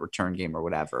up in the return game or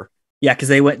whatever. Yeah, because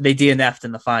they DNF'd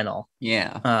in the final.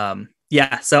 Yeah.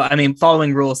 Yeah. So I mean,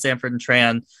 following rules, Sanford and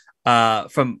Tran,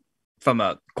 from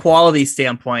a quality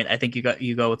standpoint, I think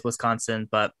you go with Wisconsin,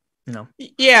 but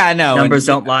Yeah, I know. Numbers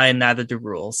don't lie, and neither do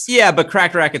rules. Yeah, but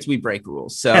Cracked Racquets, we break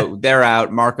rules. So they're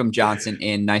out. Markham Johnson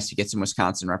in. Nice to get some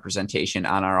Wisconsin representation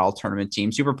on our all tournament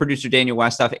team. Super producer Daniel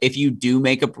Westoff. If you do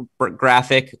make a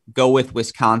graphic, go with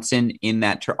Wisconsin in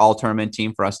that all tournament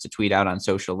team for us to tweet out on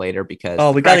social later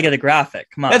because we got to get a graphic.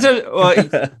 Come on.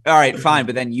 All right, fine.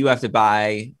 But then you have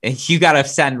to you got to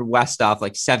send Westoff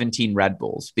like 17 Red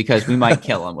Bulls because we might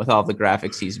kill him with all the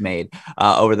graphics he's made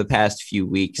over the past few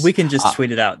weeks. We can just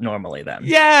tweet it out normally then.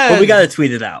 Yeah. But we got to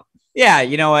tweet it out. Yeah,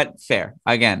 you know what? Fair.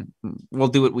 Again, we'll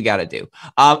do what we got to do.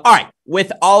 All right.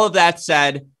 With all of that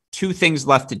said, 2 things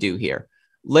left to do here.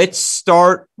 Let's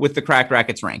start with the Cracked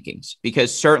Racquets rankings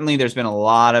because certainly there's been a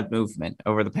lot of movement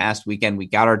over the past weekend. We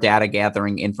got our data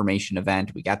gathering information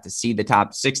event. We got to see the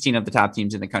top 16 of the top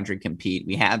teams in the country compete.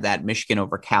 We have that Michigan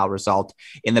over Cal result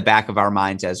in the back of our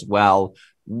minds as well.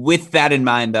 With that in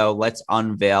mind, though, let's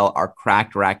unveil our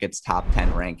Cracked Racquets top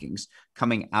 10 rankings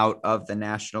coming out of the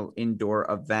national indoor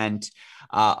event.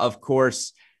 Of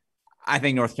course, I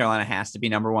think North Carolina has to be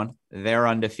number 1. They're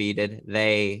undefeated.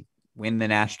 They win the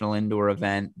national indoor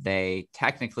event. They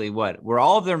technically were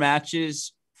all of their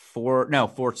matches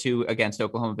 4-2 against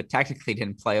Oklahoma, but technically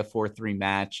didn't play a 4-3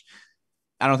 match.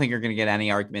 I don't think you're going to get any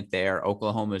argument there.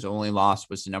 Oklahoma's only loss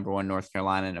was to number 1 North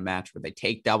Carolina in a match where they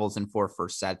take doubles in 4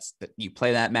 first sets. That you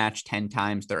play that match 10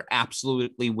 times. They're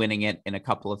absolutely winning it in a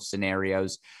couple of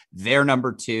scenarios. They're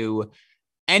number 2.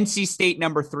 NC State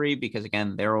number 3, because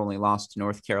again, they're only lost to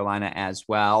North Carolina as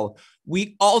well.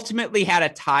 We ultimately had a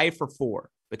tie for 4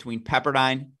 between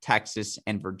Pepperdine, Texas,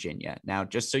 and Virginia. Now,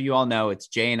 just so you all know, it's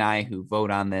Jay and I who vote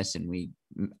on this and we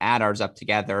add ours up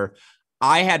together.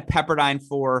 I had Pepperdine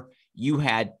 4. You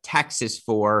had Texas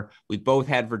 4. We both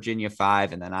had Virginia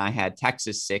 5. And then I had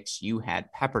Texas 6. You had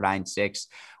Pepperdine 6.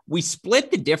 We split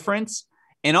the difference.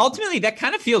 And ultimately, that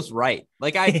kind of feels right.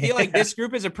 Like, I feel like this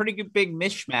group is a pretty good big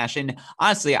mishmash. And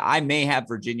honestly, I may have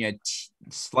Virginia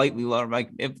slightly lower. Like,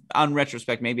 if on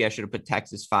retrospect, maybe I should have put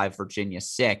Texas 5, Virginia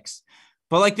 6.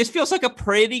 But like, this feels like a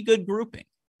pretty good grouping.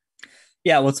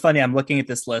 Yeah, well, it's funny. I'm looking at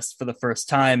this list for the first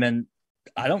time, and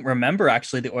I don't remember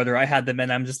actually the order I had them in.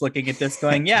 I'm just looking at this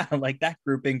going, yeah, like that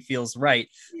grouping feels right.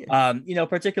 Yeah.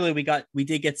 Particularly we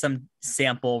did get some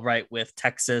sample right with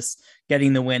Texas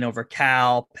getting the win over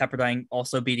Cal, Pepperdine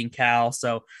also beating Cal.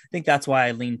 So I think that's why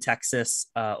I leaned Texas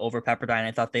over Pepperdine.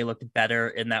 I thought they looked better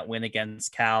in that win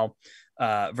against Cal.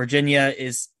 Virginia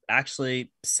is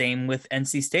actually same with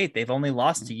NC State. They've only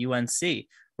lost to UNC,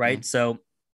 right? Mm-hmm. So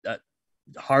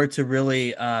hard to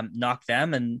really knock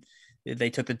them. And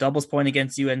they took the doubles point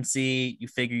against UNC. You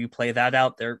figure you play that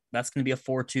out there. That's going to be a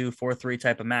 4-2, 4-3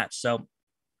 type of match. So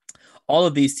all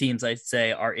of these teams, I'd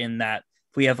say, are in that.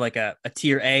 If we have like a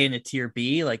tier A and a tier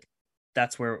B, like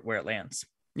that's where it lands.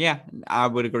 Yeah, I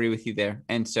would agree with you there.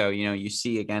 And so, you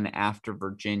see again, after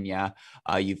Virginia,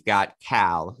 you've got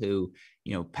Cal who,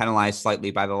 penalized slightly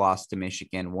by the loss to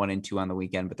Michigan, 1-2 on the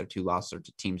weekend, but their 2 losses are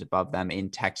to teams above them in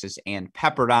Texas and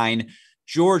Pepperdine.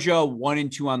 Georgia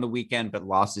 1-2 on the weekend, but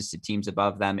losses to teams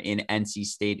above them in NC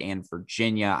State and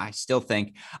Virginia. I still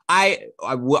think I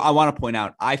want to point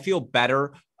out, I feel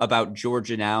better about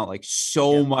Georgia now, like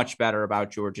so much better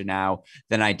about Georgia now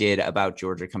than I did about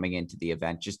Georgia coming into the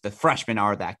event. Just the freshmen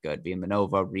are that good.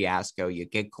 Villanueva, Riasco, you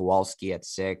get Kowalski at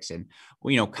 6 and,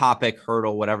 Kopic,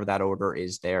 Hurdle, whatever that order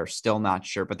is there. Still not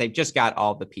sure, but they've just got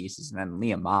all the pieces. And then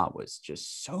Liam Ma was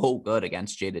just so good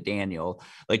against Jada Daniel.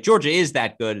 Like Georgia is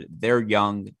that good. They're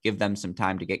young. Give them some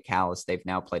time to get callous. They've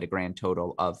now played a grand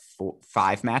total of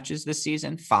 5 matches this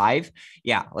season. 5.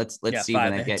 Yeah. Let's see 5.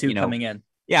 when they get, 2 coming in.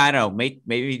 Yeah, I don't know.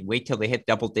 Maybe wait till they hit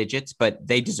double digits, but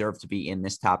they deserve to be in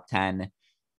this top 10.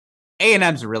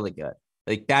 A&M's really good.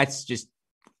 Like that's just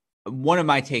one of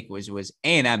my takeaways was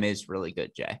A&M is really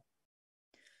good, Jay.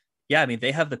 Yeah, I mean,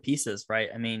 they have the pieces, right?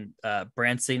 I mean,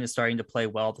 Branstein is starting to play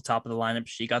well at the top of the lineup.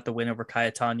 She got the win over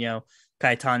Cayetano.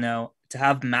 To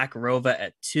have Makarova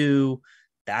at 2,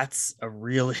 that's a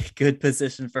really good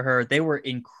position for her. They were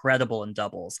incredible in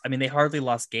doubles. I mean, they hardly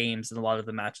lost games in a lot of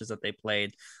the matches that they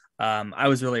played. I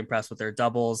was really impressed with their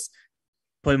doubles.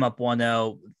 Put them up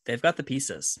 1-0. They've got the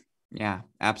pieces. Yeah,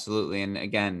 absolutely. And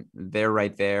again, they're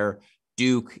right there.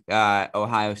 Duke,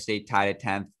 Ohio State tied at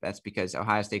 10th. That's because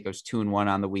Ohio State goes 2-1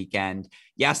 on the weekend.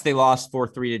 Yes, they lost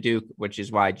 4-3 to Duke, which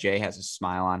is why Jay has a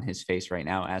smile on his face right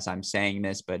now as I'm saying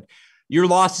this. But Your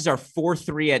losses are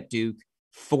 4-3 at Duke,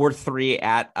 4-3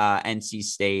 at NC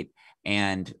State,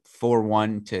 and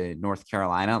 4-1 to North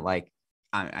Carolina. Like,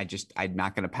 I'm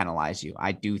not going to penalize you.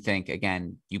 I do think,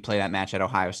 again, you play that match at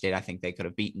Ohio State. I think they could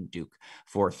have beaten Duke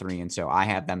 4-3. And so I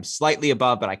have them slightly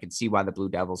above, but I can see why the Blue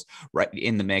Devils right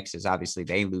in the mix is obviously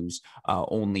they lose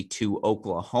only to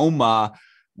Oklahoma.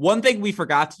 One thing we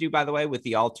forgot to do, by the way, with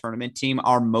the all tournament team,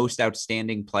 our most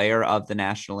outstanding player of the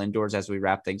national indoors, as we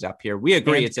wrap things up here, we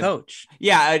agree. It's coach.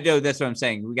 Yeah, I know. That's what I'm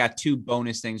saying. We got 2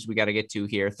 bonus things we got to get to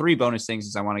here. 3 bonus things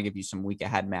is I want to give you some week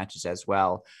ahead matches as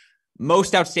well.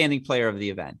 Most outstanding player of the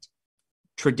event.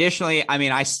 Traditionally, I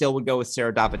mean, I still would go with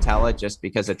Sarah Davitella just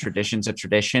because a tradition's a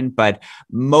tradition, but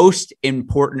most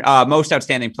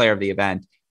outstanding player of the event,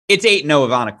 it's 8-0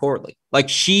 Ivana Corley. Like,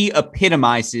 she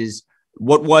epitomizes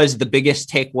what was the biggest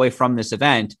takeaway from this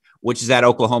event, which is that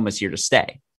Oklahoma's here to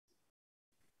stay.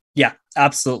 Yeah,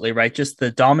 absolutely right. Just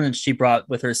the dominance she brought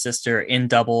with her sister in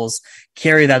doubles,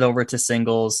 carry that over to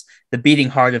singles, the beating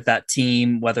heart of that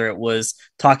team, whether it was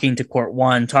talking to court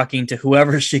one, talking to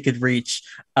whoever she could reach.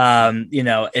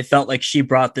 It felt like she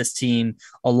brought this team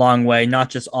a long way, not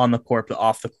just on the court, but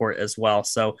off the court as well.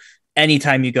 So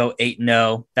anytime you go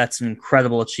 8-0, that's an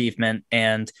incredible achievement.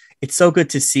 And it's so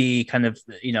good to see kind of,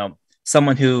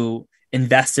 someone who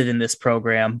invested in this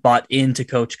program, bought into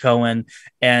Coach Cohen,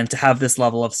 and to have this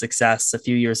level of success a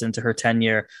few years into her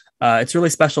tenure, it's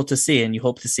really special to see. And you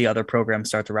hope to see other programs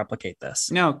start to replicate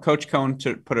this. Coach Cohen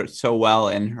put it so well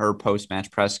in her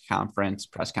post-match press conference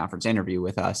interview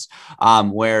with us,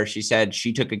 where she said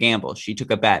she took a gamble. She took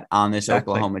a bet on this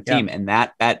Oklahoma team, and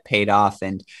that bet paid off.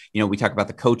 And, we talk about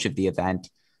the coach of the event.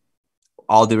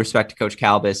 All due respect to Coach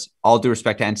Calbus, all due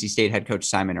respect to NC State head coach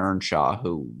Simon Earnshaw,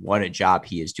 who, what a job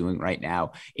he is doing right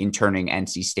now in turning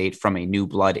NC State from a new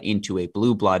blood into a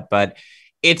blue blood. But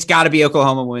it's got to be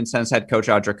Oklahoma women's tennis head coach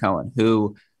Audra Cohen,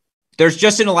 who there's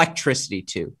just an electricity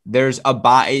to. There's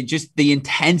just the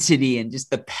intensity and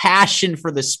just the passion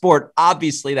for the sport.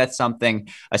 Obviously, that's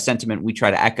a sentiment we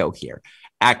try to echo here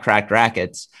at Cracked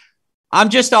Racquets. I'm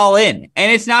just all in.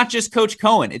 And it's not just Coach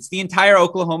Cohen. It's the entire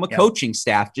Oklahoma coaching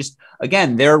staff. Just,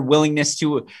 again, their willingness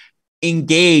to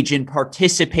engage and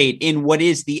participate in what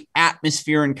is the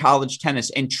atmosphere in college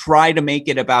tennis and try to make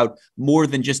it about more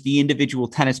than just the individual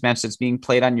tennis match that's being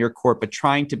played on your court, but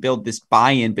trying to build this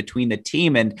buy-in between the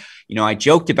team. And, I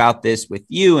joked about this with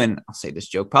you, and I'll say this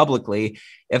joke publicly.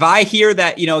 If I hear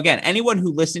that, again, anyone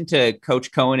who listened to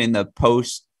Coach Cohen in the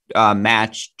post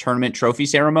match tournament trophy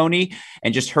ceremony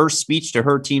and just her speech to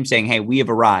her team saying, hey, we have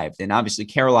arrived. And obviously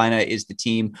Carolina is the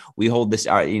team we hold this,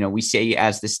 we say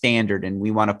as the standard, and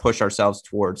we want to push ourselves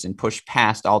towards and push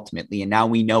past ultimately. And now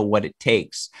we know what it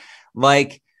takes.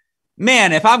 Like,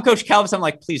 man, if I'm Coach Calvis, I'm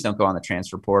like, please don't go on the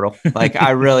transfer portal. Like,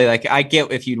 I really I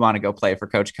get if you'd want to go play for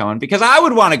Coach Cohen, because I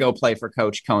would want to go play for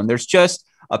Coach Cohen. There's just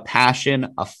a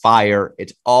passion, a fire.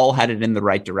 It's all headed in the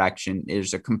right direction.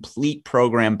 There's a complete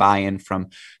program buy-in from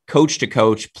coach to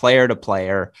coach, player to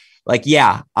player. Like,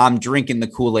 yeah, I'm drinking the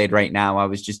Kool-Aid right now. I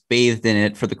was just bathed in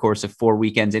it for the course of 4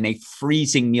 weekends in a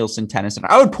freezing Nielsen tennis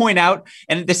center. I would point out,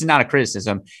 and this is not a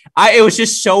criticism, it was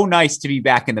just so nice to be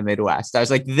back in the Midwest. I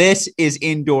was like, this is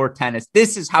indoor tennis.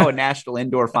 This is how a national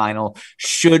indoor final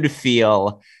should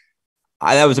feel.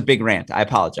 That was a big rant. I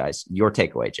apologize. Your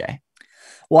takeaway, Jay.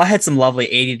 Well, I had some lovely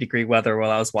 80-degree weather while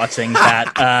I was watching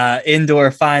that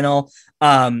indoor final.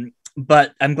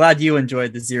 But I'm glad you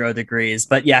enjoyed the 0 degrees.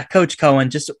 But yeah, Coach Cohen,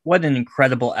 just what an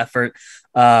incredible effort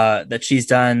that she's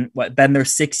done. Been there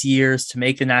 6 years to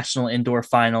make the national indoor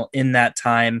final in that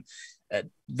time.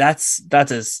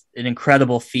 That is an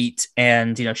incredible feat.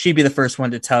 And, she'd be the first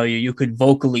one to tell you, you could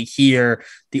vocally hear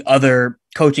the other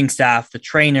coaching staff, the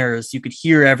trainers, you could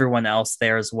hear everyone else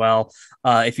there as well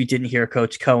if you didn't hear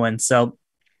Coach Cohen. So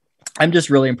I'm just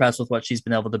really impressed with what she's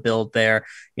been able to build there.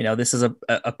 This is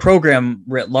a program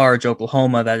writ large,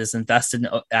 Oklahoma, that is invested in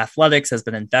athletics, has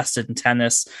been invested in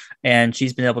tennis, and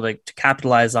she's been able to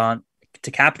capitalize on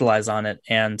it.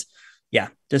 And yeah,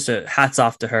 just hats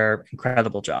off to her.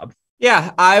 Incredible job.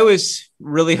 Yeah, I was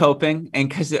really hoping, and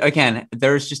because, again,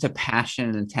 there's just a passion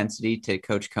and intensity to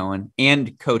Coach Cohen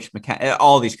and Coach McKenna,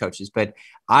 all these coaches, but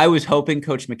I was hoping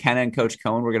Coach McKenna and Coach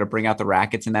Cohen were going to bring out the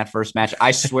rackets in that first match.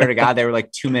 I swear to God, they were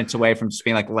like 2 minutes away from just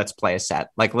being like, let's play a set.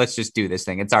 Like, let's just do this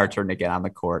thing. It's our turn to get on the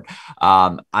court.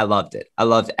 I loved it. I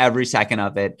loved every second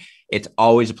of it. It's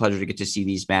always a pleasure to get to see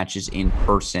these matches in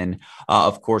person.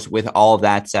 Of course, with all of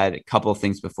that said, a couple of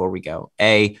things before we go.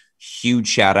 Huge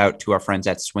shout out to our friends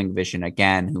at SwingVision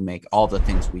again, who make all the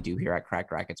things we do here at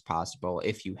Cracked Racquets possible.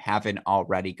 If you haven't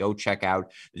already, go check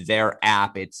out their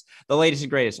app. It's the latest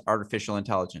and greatest artificial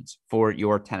intelligence for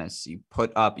your tennis.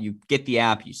 You get the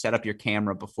app, you set up your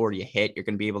camera before you hit. You're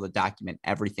going to be able to document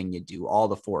everything you do, all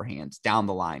the forehands, down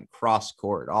the line, cross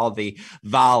court, all the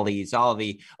volleys, all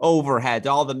the overheads,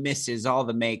 all the misses, all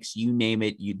the makes, you name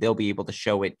it. They'll be able to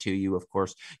show it to you. Of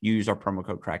course, use our promo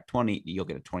code CRACK20. You'll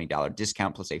get a $20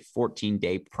 discount plus a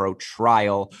 14-day pro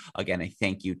trial. Again, a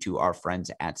thank you to our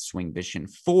friends at SwingVision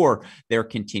for their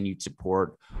continued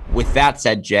support. With that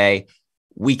said, Jay,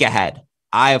 week ahead,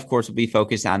 I, of course, will be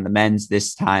focused on the men's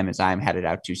this time as I'm headed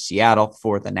out to Seattle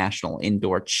for the National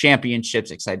Indoor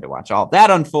Championships. Excited to watch all that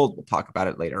unfold. We'll talk about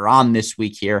it later on this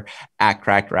week here at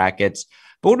Cracked Racquets.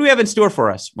 But what do we have in store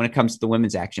for us when it comes to the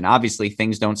women's action? Obviously,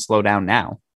 things don't slow down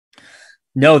now.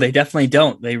 No, they definitely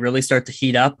don't. They really start to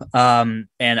heat up. And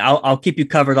I'll keep you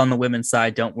covered on the women's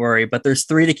side. Don't worry. But there's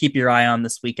 3 to keep your eye on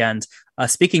this weekend.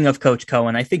 Speaking of Coach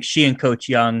Cohen, I think she and Coach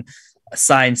Young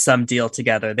signed some deal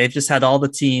together. They've just had all the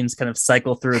teams kind of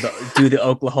cycle through do the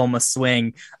Oklahoma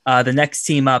swing. The next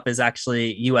team up is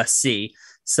actually USC.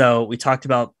 So we talked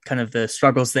about kind of the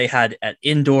struggles they had at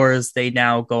indoors. They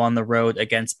now go on the road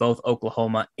against both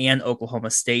Oklahoma and Oklahoma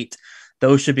State.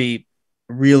 Those should be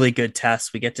really good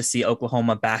tests. We get to see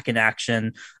Oklahoma back in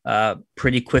action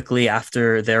pretty quickly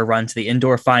after their run to the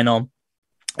indoor final.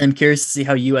 I'm curious to see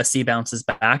how USC bounces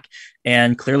back.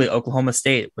 And clearly Oklahoma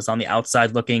State was on the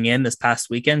outside looking in this past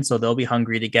weekend, so they'll be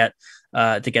hungry to get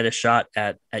a shot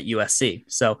at USC.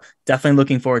 So definitely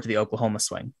looking forward to the Oklahoma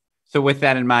swing. So with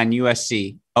that in mind,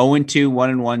 USC 0-2,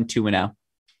 1-1, 2-0.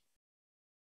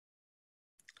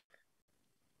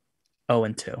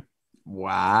 0-2.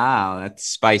 Wow, that's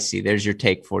spicy. There's your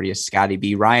take for you, Scotty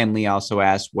B. Ryan Lee also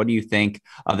asked, what do you think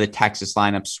of the Texas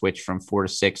lineup switch from 4 to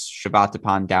 6,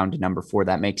 Shavatapan down to number 4?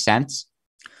 That makes sense?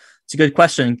 It's a good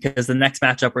question because the next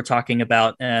matchup we're talking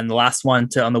about and the last one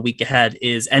on the week ahead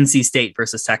is NC State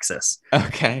versus Texas.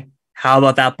 Okay. How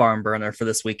about that barn burner for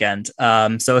this weekend?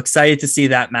 So excited to see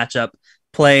that matchup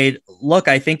played. Look,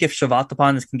 I think if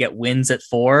Shavatapan can get wins at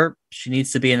 4, she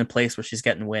needs to be in a place where she's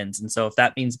getting wins. And so if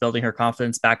that means building her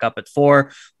confidence back up at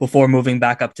 4 before moving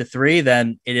back up to 3,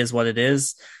 then it is what it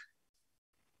is.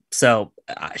 So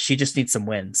she just needs some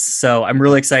wins. So I'm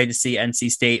really excited to see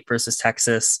NC State versus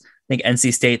Texas. I think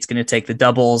NC State's going to take the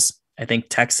doubles. I think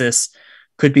Texas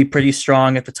could be pretty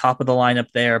strong at the top of the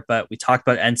lineup there, but we talked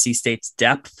about NC State's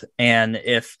depth. And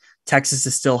if Texas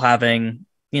is still having,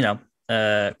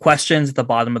 questions at the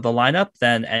bottom of the lineup,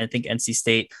 then I think NC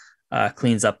State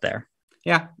cleans up there.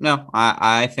 Yeah, no,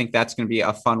 I think that's going to be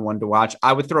a fun one to watch.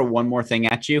 I would throw one more thing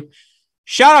at you.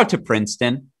 Shout out to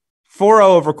Princeton, 4-0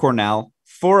 over Cornell,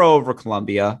 4-0 over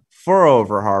Columbia, 4-0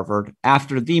 over Harvard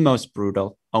after the most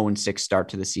brutal 0-6 start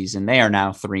to the season. They are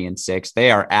now 3-6.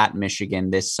 They are at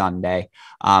Michigan this Sunday.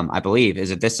 I believe.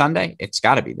 Is it this Sunday? It's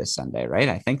got to be this Sunday, right?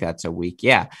 I think that's a week.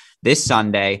 Yeah, this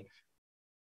Sunday.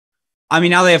 I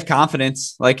mean, now they have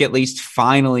confidence, like at least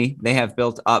finally they have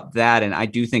built up that. And I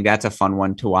do think that's a fun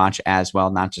one to watch as well.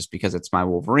 Not just because it's my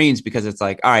Wolverines, because it's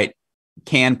like, all right,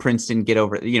 can Princeton get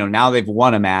over, now they've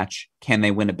won a match. Can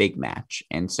they win a big match?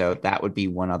 And so that would be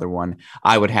one other one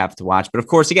I would have to watch. But of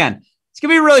course, again, it's going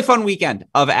to be a really fun weekend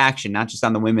of action, not just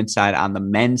on the women's side, on the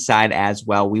men's side as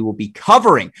well. We will be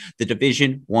covering the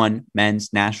Division I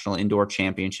Men's National Indoor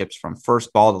Championships from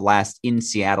first ball to last in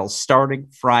Seattle, starting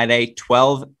Friday,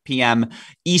 12 p.m.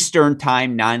 Eastern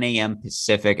Time, 9 a.m.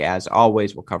 Pacific. As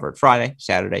always, we'll cover it Friday,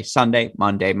 Saturday, Sunday,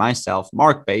 Monday. Myself,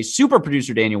 Mark Bay, super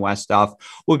producer Daniel Westoff.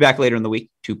 We'll be back later in the week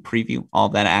to preview all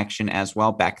that action as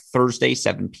well. Back Thursday,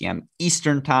 7 p.m.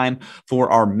 Eastern Time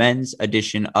for our men's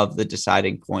edition of The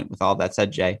Deciding Point. With all that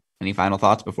said, Jay, any final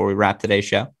thoughts before we wrap today's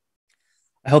show?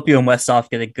 I hope you and Westoff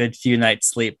get a good few nights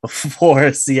sleep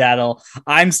before Seattle.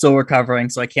 I'm still recovering,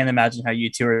 so I can't imagine how you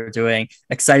two are doing.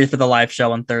 Excited for the live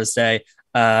show on Thursday.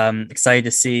 Excited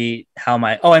to see how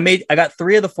I got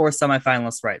 3 of the 4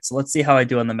 semifinalists right. So let's see how I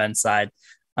do on the men's side.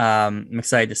 I'm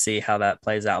excited to see how that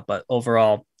plays out, but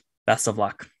overall, best of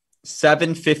luck.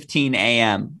 7:15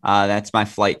 a.m. That's my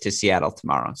flight to Seattle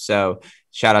tomorrow. So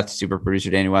shout out to super producer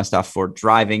Danny Westoff for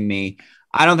driving me.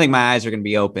 I don't think my eyes are going to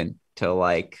be open till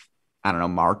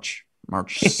March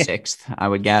 6th, I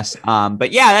would guess.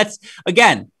 But yeah, that's,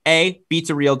 again, A, beats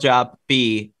a real job.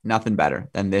 B, nothing better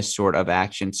than this sort of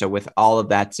action. So with all of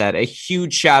that said, a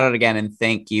huge shout out again and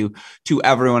thank you to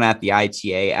everyone at the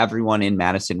ITA, everyone in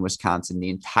Madison, Wisconsin, the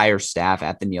entire staff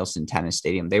at the Nielsen Tennis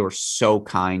Stadium. They were so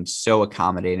kind, so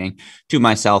accommodating to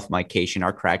myself, Mike Cation,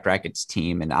 our Cracked Racquets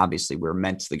team, and obviously we're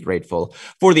immensely grateful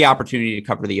for the opportunity to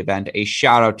cover the event. A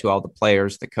shout out to all the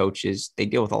players, the coaches. They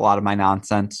deal with a lot of my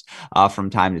nonsense from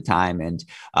time to time, and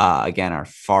again, are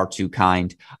far too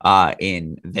kind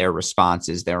in their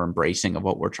responses, their embracing of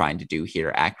what we're trying to do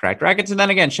here at Cracked Racquets. And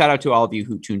then again, shout out to all of you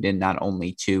who tuned in not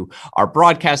only to our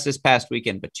broadcast this past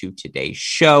weekend, but to today's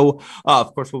show.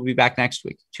 Of course, we'll be back next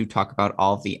week to talk about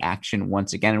all of the action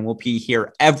once again, and we'll be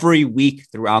here every week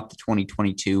throughout the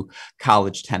 2022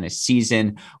 college tennis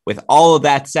season. With all of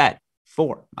that said,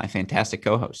 for my fantastic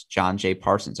co-host, John J.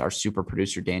 Parsons, our super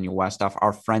producer, Daniel Westoff,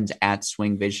 our friends at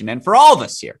SwingVision, and for all of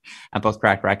us here at both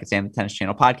Cracked Racquets and the Tennis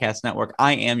Channel Podcast Network,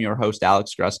 I am your host,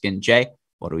 Alex Gruskin. Jay,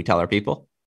 what do we tell our people?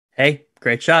 Hey,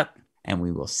 great shot. And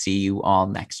we will see you all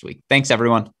next week. Thanks,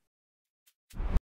 everyone.